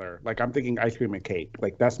cream together. Like I'm thinking ice cream and cake.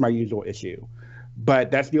 Like that's my usual issue.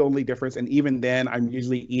 But that's the only difference. And even then, I'm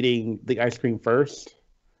usually eating the ice cream first,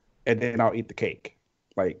 and then I'll eat the cake.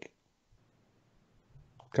 Like,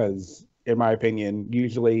 because in my opinion,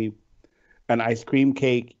 usually an ice cream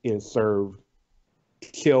cake is served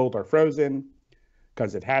chilled or frozen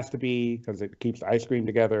because it has to be, because it keeps the ice cream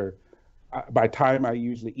together. By the time I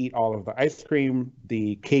usually eat all of the ice cream,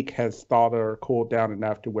 the cake has thawed or cooled down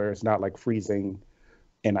enough to where it's not like freezing,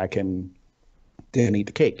 and I can then eat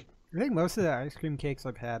the cake. I think most of the ice cream cakes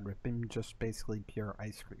I've had have been just basically pure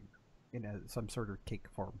ice cream in some sort of cake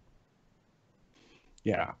form.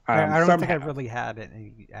 Yeah. I don't think I've really had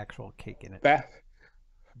any actual cake in it.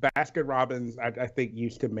 Baskin Robbins, I think,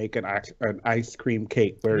 used to make an ice cream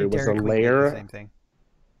cake where it was Dairy Queen did the same thing.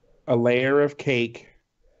 A layer of cake,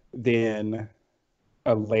 then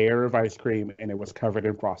a layer of ice cream, and it was covered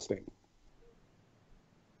in frosting.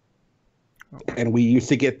 And we used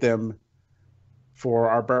to get them for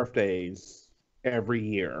our birthdays every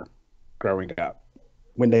year growing up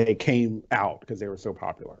when they came out because they were so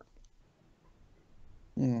popular.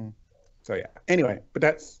 So yeah. Anyway, but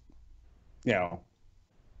that's,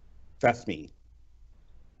 that's me.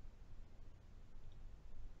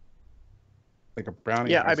 Like a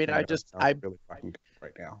brownie. Yeah, I mean, I really fucking good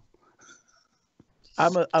right now.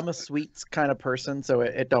 I'm a sweets kind of person, so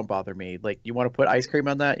it don't bother me. Like, you want to put ice cream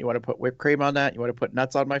on that? You want to put whipped cream on that? You want to put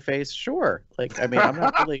nuts on my face? Sure. Like, I mean, I'm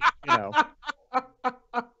not really,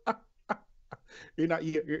 You're not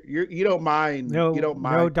you don't mind. No, you don't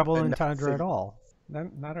mind no double entendre at all.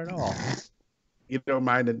 Not at all. You don't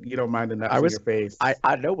mind the nuts on your face.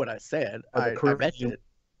 I know what I said. I meant it.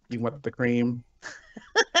 You want the cream?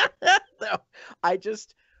 No, I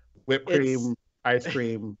just whipped cream, ice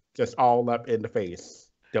cream, just all up in the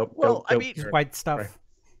face. I mean, white stuff. Right.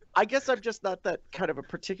 I guess I'm just not that kind of a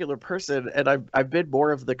particular person, and I've been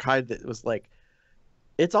more of the kind that was like,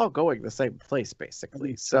 it's all going the same place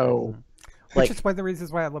basically. So, which is one of the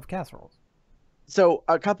reasons why I love casseroles. So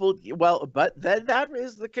but then that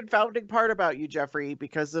is the confounding part about you, Jeffrey,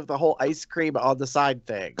 because of the whole ice cream on the side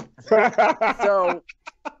thing. So,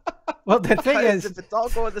 well, the thing is, if it's all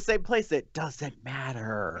going the same place, it doesn't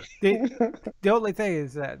matter. The only thing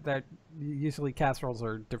is that usually casseroles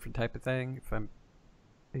are a different type of thing. If I'm,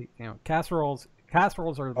 casseroles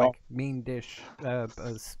are like main dish,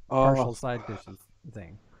 partial side dishes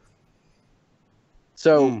thing.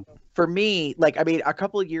 So for me, like, I mean, a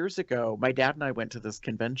couple of years ago, my dad and I went to this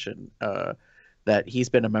convention that he's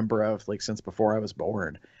been a member of like since before I was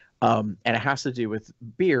born. And it has to do with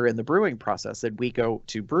beer and the brewing process. And we go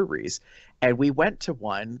to breweries, and we went to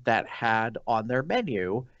one that had on their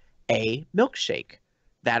menu a milkshake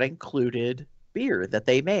that included beer that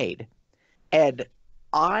they made. And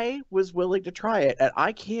I was willing to try it. And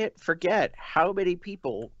I can't forget how many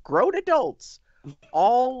people, grown adults,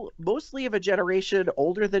 all mostly of a generation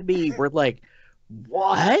older than me, were like,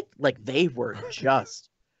 what? Like, they were just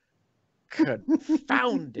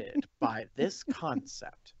confounded by this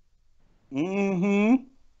concept. Mm-hmm.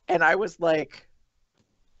 And I was like,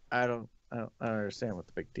 I don't understand what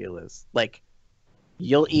the big deal is. Like,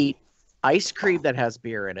 you'll eat ice cream that has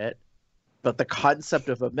beer in it, but the concept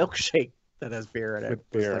of a milkshake that has beer in it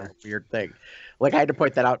was like a weird thing. Like, I had to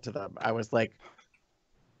point that out to them. I was like,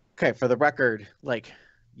 okay, for the record, like,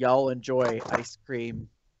 y'all enjoy ice cream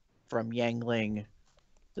from Yangling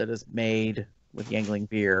that is made with Yangling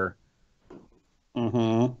beer.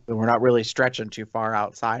 Mm-hmm. But we're not really stretching too far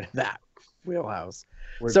outside of that wheelhouse.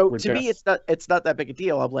 To me, it's not that big a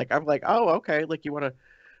deal. I'm like, oh, okay. Like, you want to.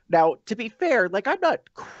 Now, to be fair, like, I'm not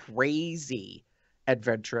crazy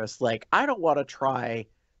adventurous. Like, I don't want to try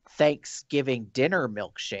Thanksgiving dinner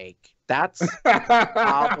milkshake. That's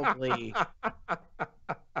probably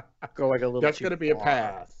going a little. That's going to be a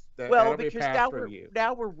pass. Well, that'll be a because pass from you.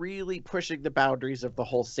 now we're really pushing the boundaries of the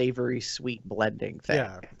whole savory sweet blending thing.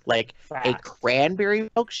 Yeah. Like a Facts. cranberry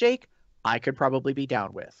milkshake, I could probably be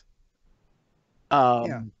down with.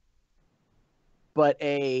 Yeah. But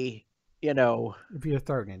a, you know, If you're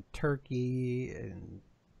throwing in turkey and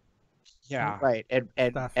Yeah. right, and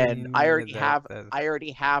stuffing, I already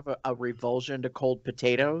the- have a revulsion to cold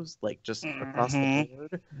potatoes, like just across the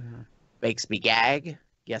board. Mhm. Makes me gag.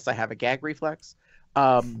 Yes, I have a gag reflex.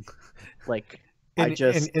 Like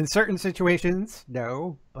in certain situations,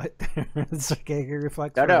 no, but it's a gag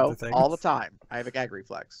reflex. no, for other all the things. time. I have a gag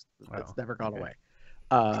reflex. Wow, It's never gone okay.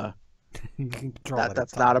 away. You can control it at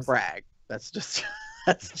That's not a times. brag. That's just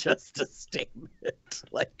that's just a statement.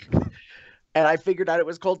 Like, and I figured out it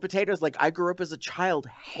was cold potatoes. Like, I grew up as a child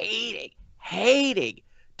hating,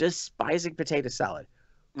 despising potato salad.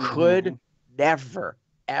 Could never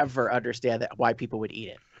ever understand that why people would eat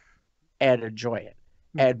it and enjoy it.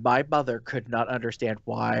 And my mother could not understand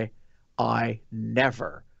why I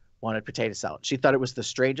never wanted potato salad. She thought it was the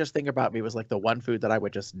strangest thing about me. It was like the one food that I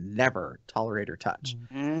would just never tolerate or touch.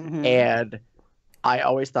 And I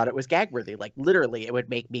always thought it was gag worthy. Like, literally, it would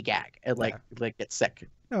make me gag and like get sick.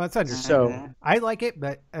 No, that's understandable. So I like it,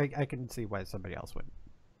 but I can see why somebody else wouldn't.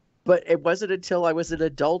 but it wasn't until I was an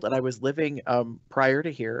adult and I was living prior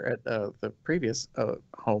to here at the previous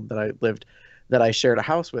home that I lived, that I shared a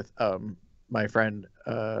house with my friend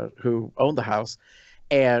who owned the house,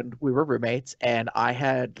 and we were roommates, and I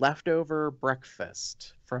had leftover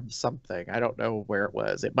breakfast from something. I don't know where it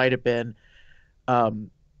was. It might have been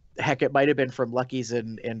heck, it might have been from Lucky's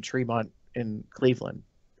in Tremont in Cleveland,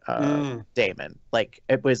 Damon. Like,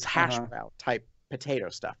 it was hash brown type potato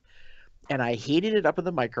stuff. And I heated it up in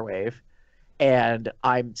the microwave, and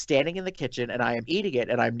I'm standing in the kitchen and I am eating it,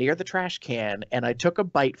 and I'm near the trash can, and I took a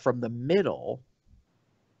bite from the middle,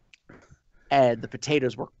 and the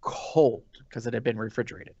potatoes were cold because it had been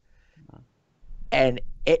refrigerated. And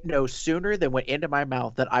it no sooner than went into my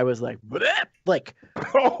mouth that I was like, bleh, like,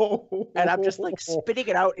 and I'm just like spitting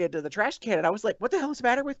it out into the trash can, and I was like, what the hell is the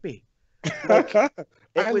matter with me? Like,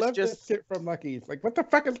 I was love just this shit from Lucky's. Like, what the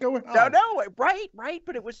fuck is going on? no, right,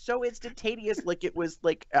 but it was so instantaneous. Like, it was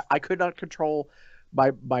like I could not control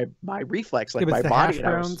my reflex, like It was my the body, hash and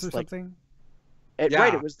I was browns or just like, something.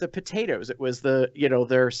 right, it was the potatoes. It was the, you know,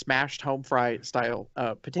 their smashed home fry style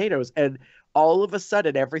potatoes, and all of a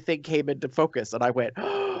sudden everything came into focus, and I went,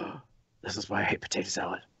 oh, this is why I hate potato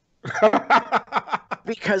salad,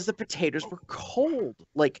 because the potatoes were cold.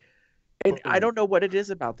 Like, and I don't know what it is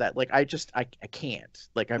about that. Like, I can't.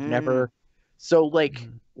 Like, I've never. So like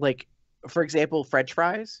for example, French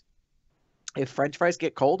fries. If French fries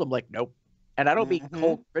get cold, I'm like, nope. And I don't mean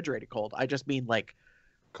cold, refrigerated cold. I just mean like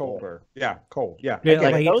Colder. Yeah, cold. Yeah. Yeah,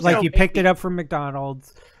 Like, those like don't you make picked me- it up from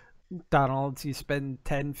McDonald's. You spend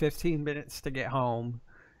 10, 15 minutes to get home,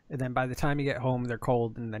 and then by the time you get home, they're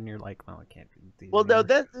cold, and then you're like, well, I can't eat these Well, no,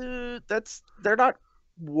 anymore. that's they're not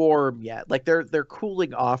warm yet. Like, they're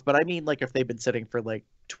cooling off. But I mean, like, if they've been sitting for like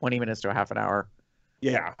 20 minutes to a half an hour,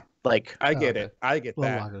 Yeah. like I get okay. it. I get A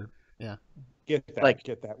little that. longer. Yeah. Get that. Like,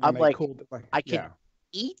 Get that. I'm they like, cooled it, like, I can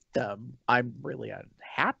eat them. I'm really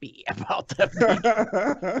unhappy about them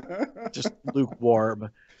being just lukewarm.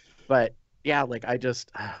 But yeah, like, I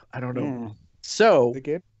don't know. So They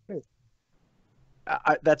get it.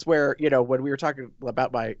 that's where, you know, when we were talking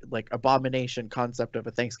about my like abomination concept of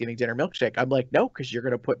a Thanksgiving dinner milkshake, I'm like, no, because you're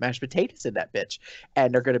gonna put mashed potatoes in that bitch,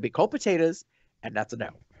 and they're gonna be cold potatoes, and that's a no.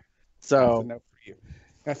 That's So a no for you.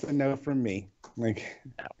 That's a no from me. Like,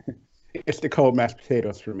 it's the cold mashed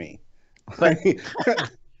potatoes for me.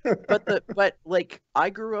 But- but like, I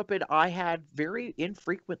grew up and I had very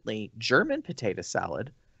infrequently German potato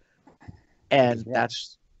salad, and well.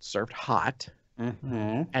 that's served hot,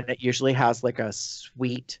 Mm-hmm. and it usually has like a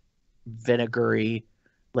sweet, vinegary,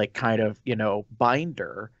 like, kind of, you know,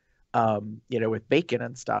 binder, you know, with bacon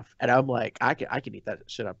and stuff. And I'm like, I can eat that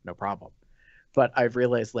shit up, no problem. But I've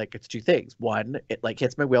realized, like, it's two things. One, it like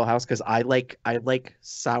hits my wheelhouse because I like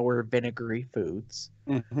sour, vinegary foods,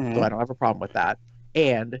 Mm-hmm. so I don't have a problem with that.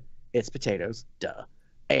 And it's potatoes, duh,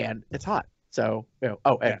 and it's hot. So, you know,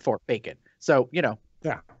 oh, and Yeah. for bacon. So, you know,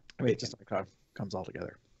 Yeah. I mean, it just kind of comes all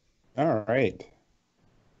together. All right.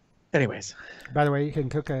 Anyways, By the way, you can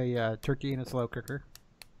cook a turkey in a slow cooker.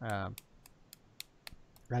 I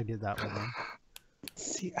did that one.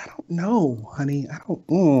 See, I don't know, honey. I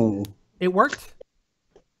don't. It worked.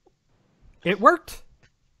 It worked.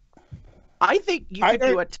 I think you I can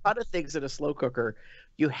do don't- a ton of things in a slow cooker.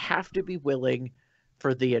 You have to be willing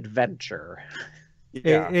for the adventure.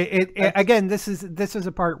 Yeah. Again, this is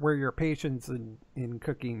a part where your patience in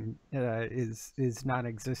cooking is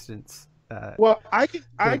non-existence. Well, I can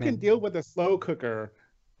Damon. deal with a slow cooker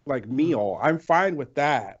like meal. I'm fine with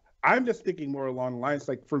that. I'm just thinking more along the lines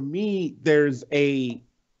like for me, there's a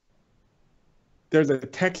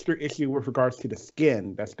texture issue with regards to the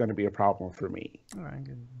skin that's going to be a problem for me Oh, I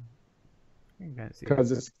can kind of see that.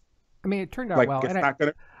 because it's I mean, it turned out like well, it's and not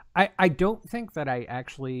going to. I don't think that I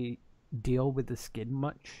actually deal with the skin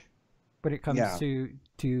much when it comes Yeah.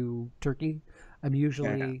 to turkey. I'm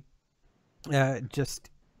usually just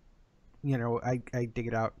I dig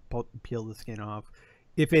it out, peel the skin off.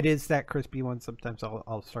 If it is that crispy one, sometimes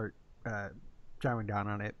I'll start chowing down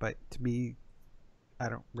on it. But to me, I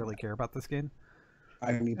don't really care about the skin.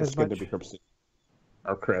 I need the as skin to much. be crispy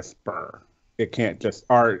or crisper. It can't just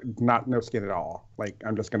or not no skin at all. Like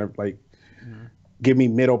I'm just gonna like give me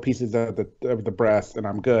middle pieces of the breast and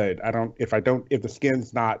I'm good. If the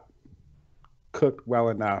skin's not cooked well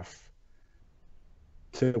enough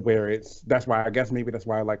to where that's why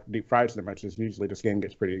I like deep fried so much is usually the skin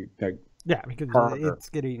gets pretty like Yeah, because harder. it's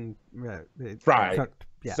getting it's Fried. cooked.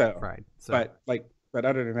 Yeah, So, fried. So, but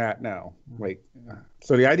other than that, no. Like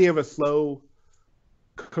so the idea of a slow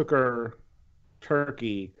cooker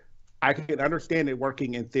turkey, I can understand it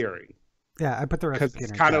working in theory yeah, I put the because recipe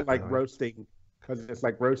it's in kind chat, of by like the way. roasting because it's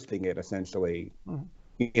like roasting it essentially, Mhm.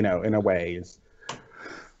 in a way.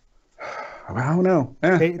 I don't know.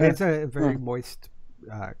 It's a very moist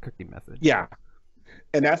cooking method. Yeah,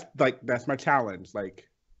 and that's my challenge. Like,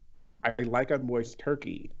 I like a moist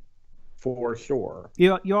turkey, for sure.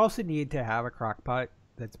 You also need to have a crock pot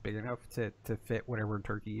that's big enough to fit whatever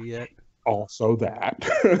turkey you get. Also, that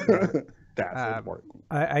Yeah. that's important.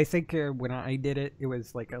 I think when I did it, it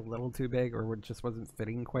was like a little too big, or it just wasn't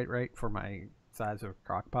fitting quite right for my size of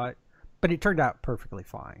crock pot. But it turned out perfectly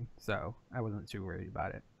fine, so I wasn't too worried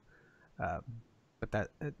about it.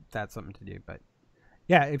 But that's something to do. But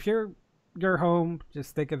yeah, if you're home,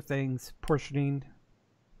 just think of things portioning.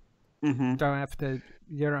 Mm-hmm. You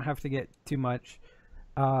don't have to get too much.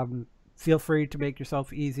 Feel free to make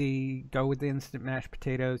yourself easy. Go with the instant mashed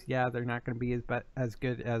potatoes. Yeah, they're not going to be as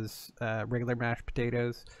good as regular mashed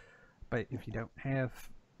potatoes, but if you don't have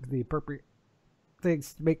the appropriate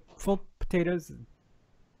things to make full potatoes,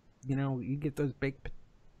 you get those big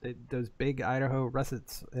Idaho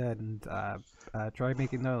russets and try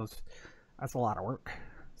making those. That's a lot of work.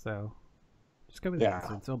 So just go with the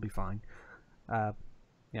instants. It'll be fine. Grab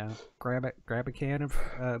a can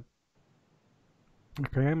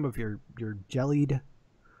of your jellied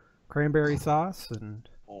cranberry sauce and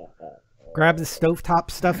grab the stovetop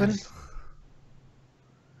stuffing.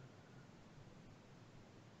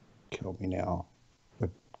 Kill me now. I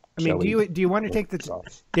mean, do you want to take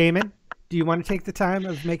Damon? Do you want to take the time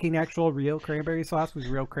of making actual real cranberry sauce with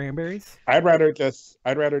real cranberries? I'd rather just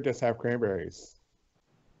have cranberries.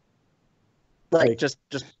 Like just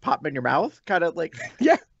pop them in your mouth, kind of like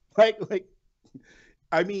yeah, like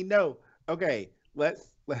I mean, no. Okay,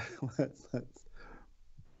 let's.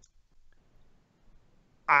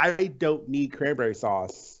 I don't need cranberry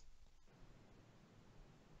sauce.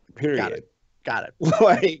 Period. Got it.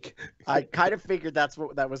 Like I kind of figured that's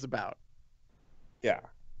what that was about. Yeah.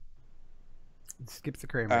 Skip the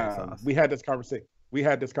cranberry sauce. We had this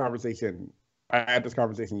conversation. I had this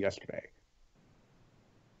conversation yesterday.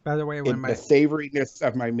 By the way, the savoriness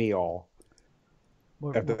of my meal,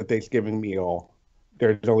 of the Thanksgiving meal,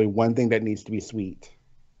 there's only one thing that needs to be sweet,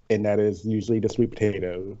 and that is usually the sweet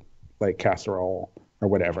potato, like casserole or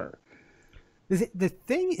whatever. The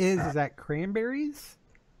thing is that cranberries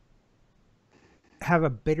have a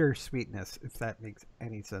bitter sweetness, if that makes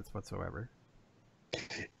any sense whatsoever.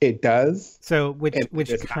 It does. So which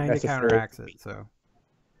kind of counteracts it. So,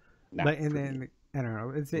 and then I don't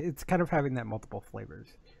know. It's kind of having that multiple flavors.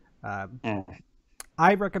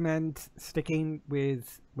 I recommend sticking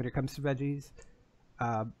with, when it comes to veggies,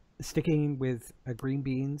 sticking with green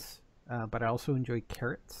beans, but I also enjoy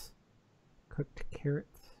carrots, cooked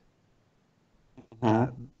carrots. I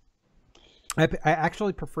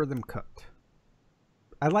actually prefer them cooked.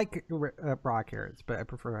 I like raw carrots, but I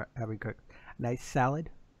prefer having cooked. Nice salad.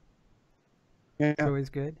 Yeah. It's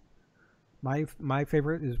always good. My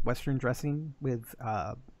favorite is Western dressing with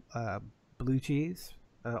blue cheese.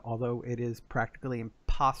 Although it is practically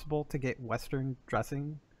impossible to get Western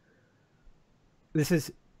dressing.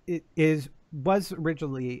 Was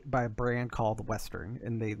originally by a brand called Western,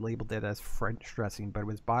 and they labeled it as French dressing, but it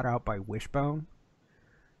was bought out by Wishbone,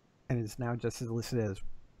 and is now just listed as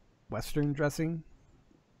Western dressing.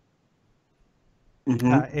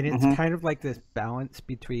 And it's kind of like this balance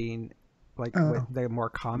between the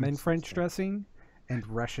more common French dressing and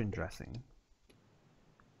Russian dressing.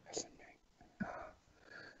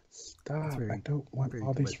 Stop. very- I don't want very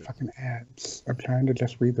all these delicious. fucking ads. I'm trying to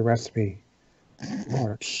just read the recipe.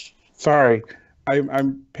 Lord. Sorry.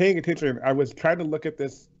 I'm paying attention. I was trying to look at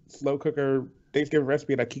this slow cooker Thanksgiving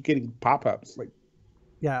recipe and I keep getting pop-ups. Like,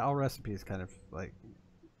 Yeah, all recipes kind of like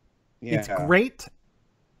yeah. it's great,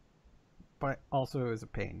 but also is a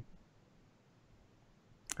pain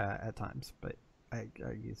at times. But I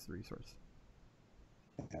use the resource.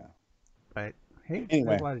 Yeah. But hey, Anyway.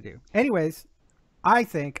 there's a lot to do. Anyways, I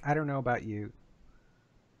don't know about you,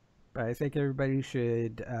 but I think everybody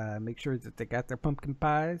should make sure that they got their pumpkin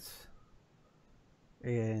pies.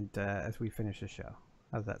 And as we finish the show,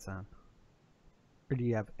 how's that sound? Or do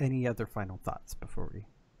you have any other final thoughts before we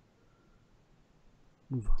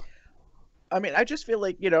move on? I mean, I just feel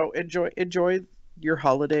like, enjoy your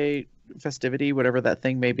holiday festivity, whatever that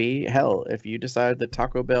thing may be. Hell, if you decide that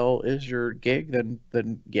Taco Bell is your gig,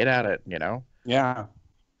 then get at it, Yeah.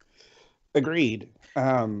 Agreed.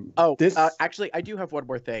 Actually, I do have one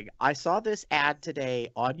more thing. I saw this ad today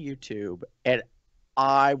on YouTube, and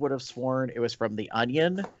I would have sworn it was from The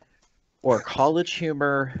Onion or College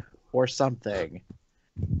Humor or something.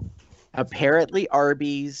 Apparently,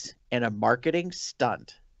 Arby's, in a marketing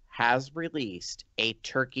stunt, has released a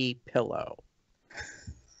turkey pillow.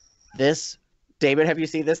 David, have you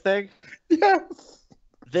seen this thing? Yes.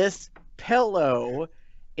 This pillow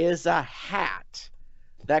is a hat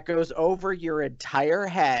that goes over your entire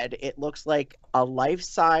head. It looks like a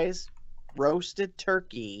life-size roasted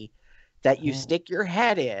turkey that you stick your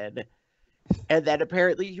head in, and then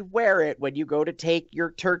apparently you wear it when you go to take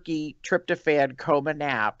your turkey tryptophan coma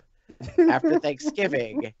nap after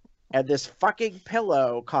Thanksgiving. And this fucking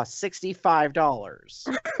pillow costs $65.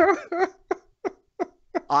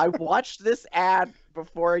 I watched this ad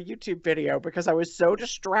before a YouTube video because I was so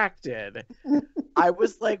distracted. I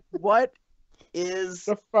was like, what is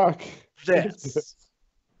The fuck? this?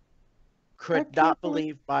 Could can't not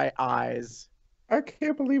believe- believe my eyes. I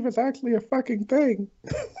can't believe it's actually a fucking thing.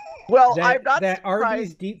 Well, I'm not that surprised.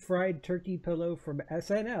 Arby's deep fried turkey pillow from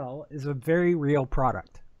SNL is a very real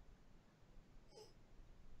product.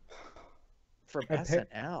 From Appa-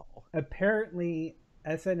 SNL. Apparently,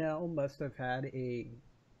 SNL must have had a.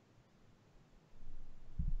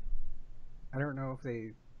 I don't know if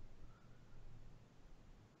they.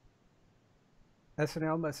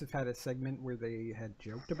 SNL must have had a segment where they had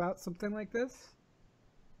joked about something like this.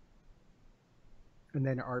 And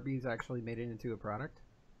then Arby's actually made it into a product.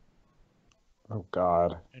 Oh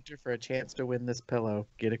God. Enter for a chance to win this pillow.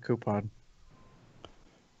 Get a coupon.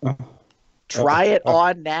 Uh, Try it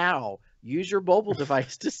on now. Use your mobile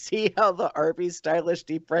device to see how the Arby's stylish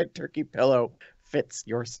deep fried turkey pillow fits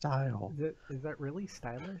your style. Is that really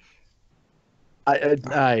stylish?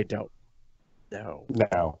 I don't know.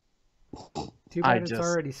 No. Too I bad it's just-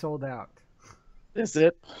 already sold out. Is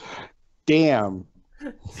it? Damn.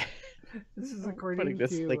 This is I'm according putting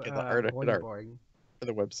this to link in the art- in Boing our- Boing. For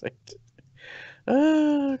the website.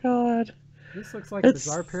 Oh God. This looks like a It's-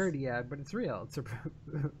 bizarre parody ad, but it's real. It's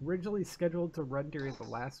originally scheduled to run during the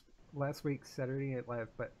last week's Saturday Night Live,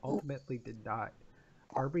 but ultimately did not.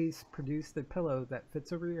 Arby's produced a pillow that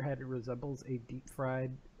fits over your head and resembles a deep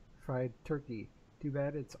fried turkey. Too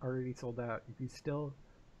bad it's already sold out. If you still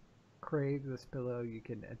crave this pillow, you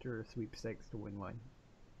can enter a sweepstakes to win one.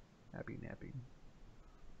 Happy napping.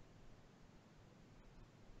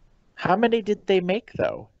 How many did they make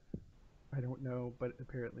though? I don't know, but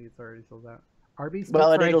apparently it's already sold out. Arby's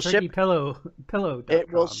Well, deep and fried it'll turkey ship- pillow.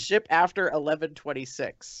 It will ship after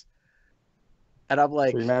 11/26. And I'm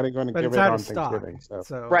like, So you're not even going to But give it's it out on of stock. Thanksgiving. So.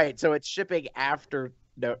 So right, so it's shipping after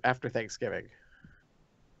Thanksgiving.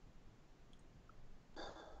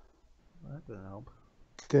 that doesn't help.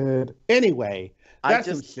 Good. Anyway, I that's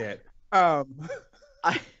just- some shit.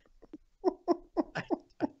 I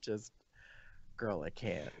just, girl, I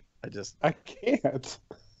can't. I can't.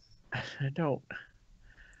 I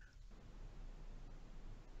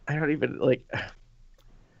don't even like.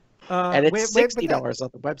 And it's $60 on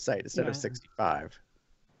the website instead of Yeah. $65.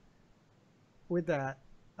 With that,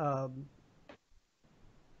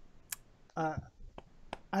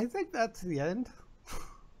 I think that's the end.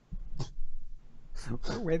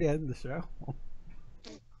 We're way to end the show.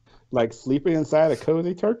 Like sleeping inside a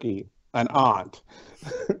cozy turkey. An aunt.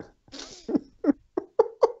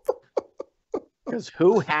 Because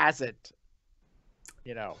who hasn't?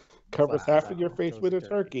 Covers half of your face with a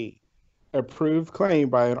turkey. Approved claim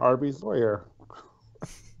by an Arby's lawyer.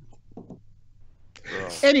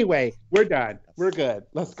 Anyway, we're done. We're good.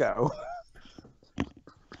 Let's go.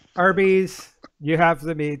 Arby's, you have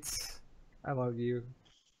the meats. I love you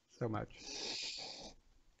so much.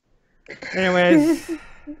 Anyways,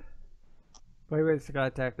 Ways to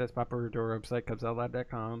contact us, pop over to our website,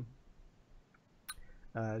 cubsoutloud.com.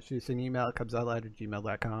 Shoot us an email,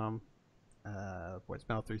 cubsoutloud@gmail.com.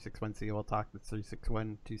 Voicemail 361-COL talk, that's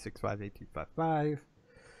 361-265-8255.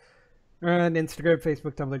 And Instagram,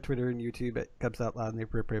 Facebook, Tumblr, Twitter, and YouTube at Cubs Out Loud in the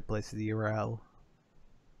appropriate place of the URL.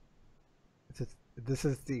 This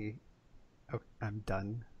is the I'm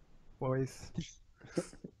done voice.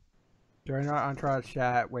 Join our Entourage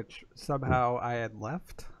chat, which somehow I had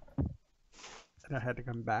left. And I had to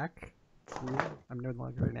come back. Weird. I'm no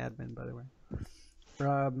longer an admin, by the way.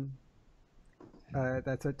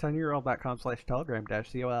 That's at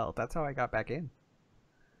tinyurl.com/telegram-col. That's how I got back in.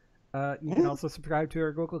 You can also subscribe to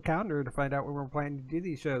our Google Calendar to find out when we're planning to do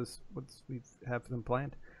these shows once we have them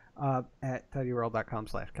planned at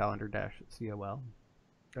tinyurl.com/calendar-col.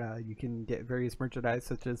 You can get various merchandise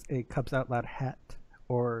such as a Cubs Out Loud hat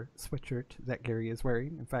or sweatshirt that Gary is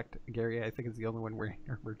wearing. In fact, Gary, I think, is the only one wearing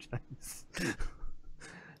our merchandise.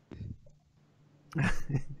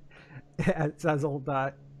 At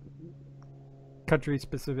Zazzle country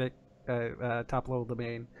specific top level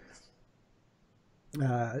domain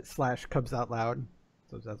 / Cubs Out Loud,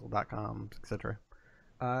 so Zazzle.com, etc.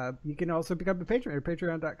 You can also become a patron at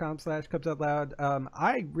patreon.com/Cubs Out Loud.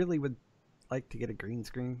 I really would like to get a green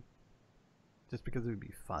screen just because it would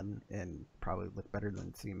be fun and probably look better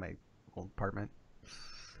than seeing my old apartment.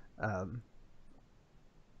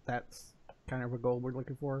 That's kind of a goal we're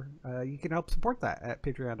looking for. You can help support that at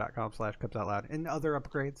patreon.com/Cubs Out Loud and other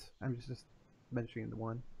upgrades. I'm just mentioning the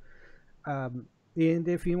one. And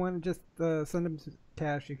if you want to just send them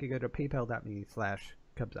cash, you can go to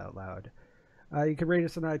paypal.me/Cubs Out Loud. You can rate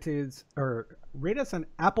us on iTunes or rate us on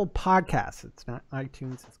Apple Podcasts. It's not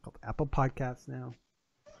iTunes, it's called Apple Podcasts now.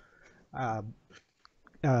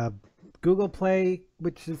 Google Play,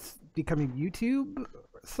 which is becoming YouTube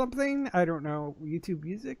something. I don't know. YouTube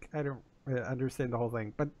Music? I don't understand the whole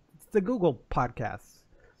thing, but it's the Google Podcasts.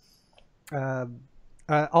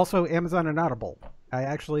 Also Amazon and Audible. I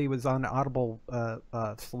actually was on Audible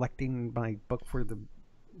selecting my book for the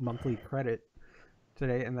monthly credit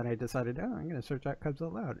today, and then I decided, I'm going to search out Cubs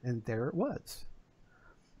Out Loud, and there it was.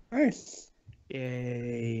 Nice.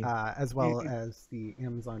 Yay. As well as the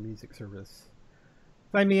Amazon Music service.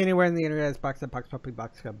 Find me anywhere on the internet. It's Box Up, Box Puppy,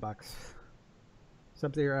 Box Cub, Box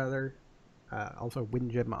something or other. Also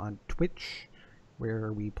Windjam on Twitch,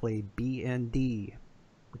 where we play B&D,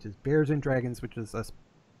 which is Bears and Dragons, which is us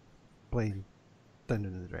playing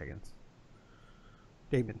Dungeons and Dragons.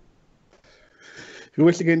 Damon. If you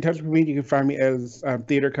wish to get in touch with me, you can find me as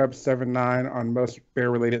TheaterCub79 on most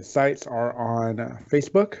bear-related sites or on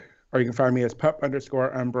Facebook, or you can find me as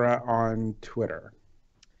pup_umbra on Twitter.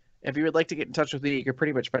 If you would like to get in touch with me, you can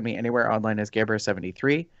pretty much find me anywhere online as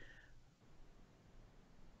Gabber73.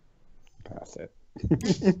 That's it.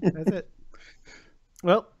 That's it.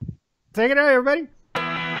 Well, say good night, everybody.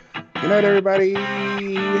 Good night, everybody.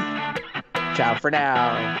 Ciao for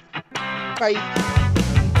now. Bye.